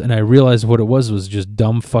what it was. And I realized what it was just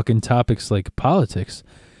dumb fucking topics like politics.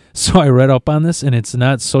 So I read up on this, and it's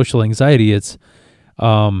not social anxiety. It's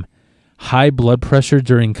high blood pressure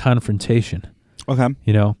during confrontation. Okay.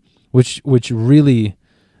 Which really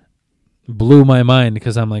blew my mind,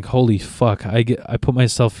 because I'm like, holy fuck. I put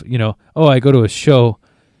myself, I go to a show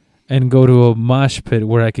and go to a mosh pit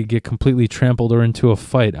where I could get completely trampled or into a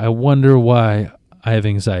fight. I wonder why I have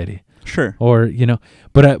anxiety. Sure. Or,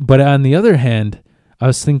 but on the other hand, I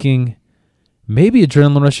was thinking maybe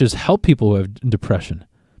adrenaline rushes help people who have depression,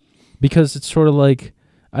 because it's sort of like,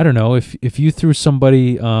 I don't know, if you threw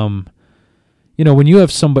somebody, when you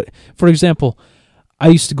have somebody, for example, I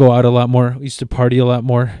used to go out a lot more. I used to party a lot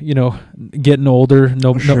more, getting older.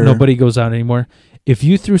 Sure. Nobody goes out anymore. If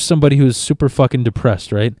you threw somebody who is super fucking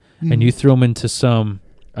depressed, right? Mm. And you threw them into some,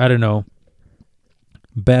 I don't know,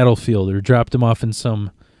 battlefield, or dropped them off in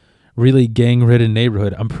some really gang-ridden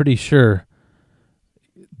neighborhood, I'm pretty sure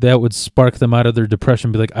that would spark them out of their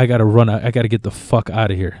depression. Be like, I gotta run. I gotta get the fuck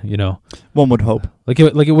out of here. One would hope. Like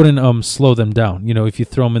it wouldn't slow them down. If you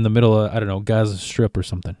throw them in the middle of, I don't know, Gaza Strip or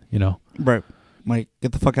something. Right. Like,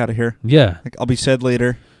 get the fuck out of here. Yeah. Like, I'll be sad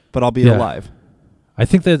later, but I'll be alive. I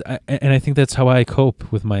think that's how I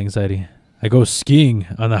cope with my anxiety. I go skiing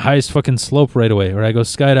on the highest fucking slope right away, or I go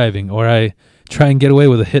skydiving, or I try and get away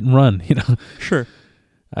with a hit and run. Sure.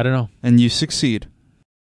 I don't know. And you succeed.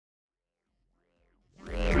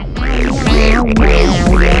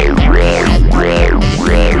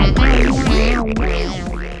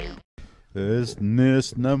 Es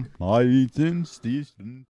nästan meistens diesen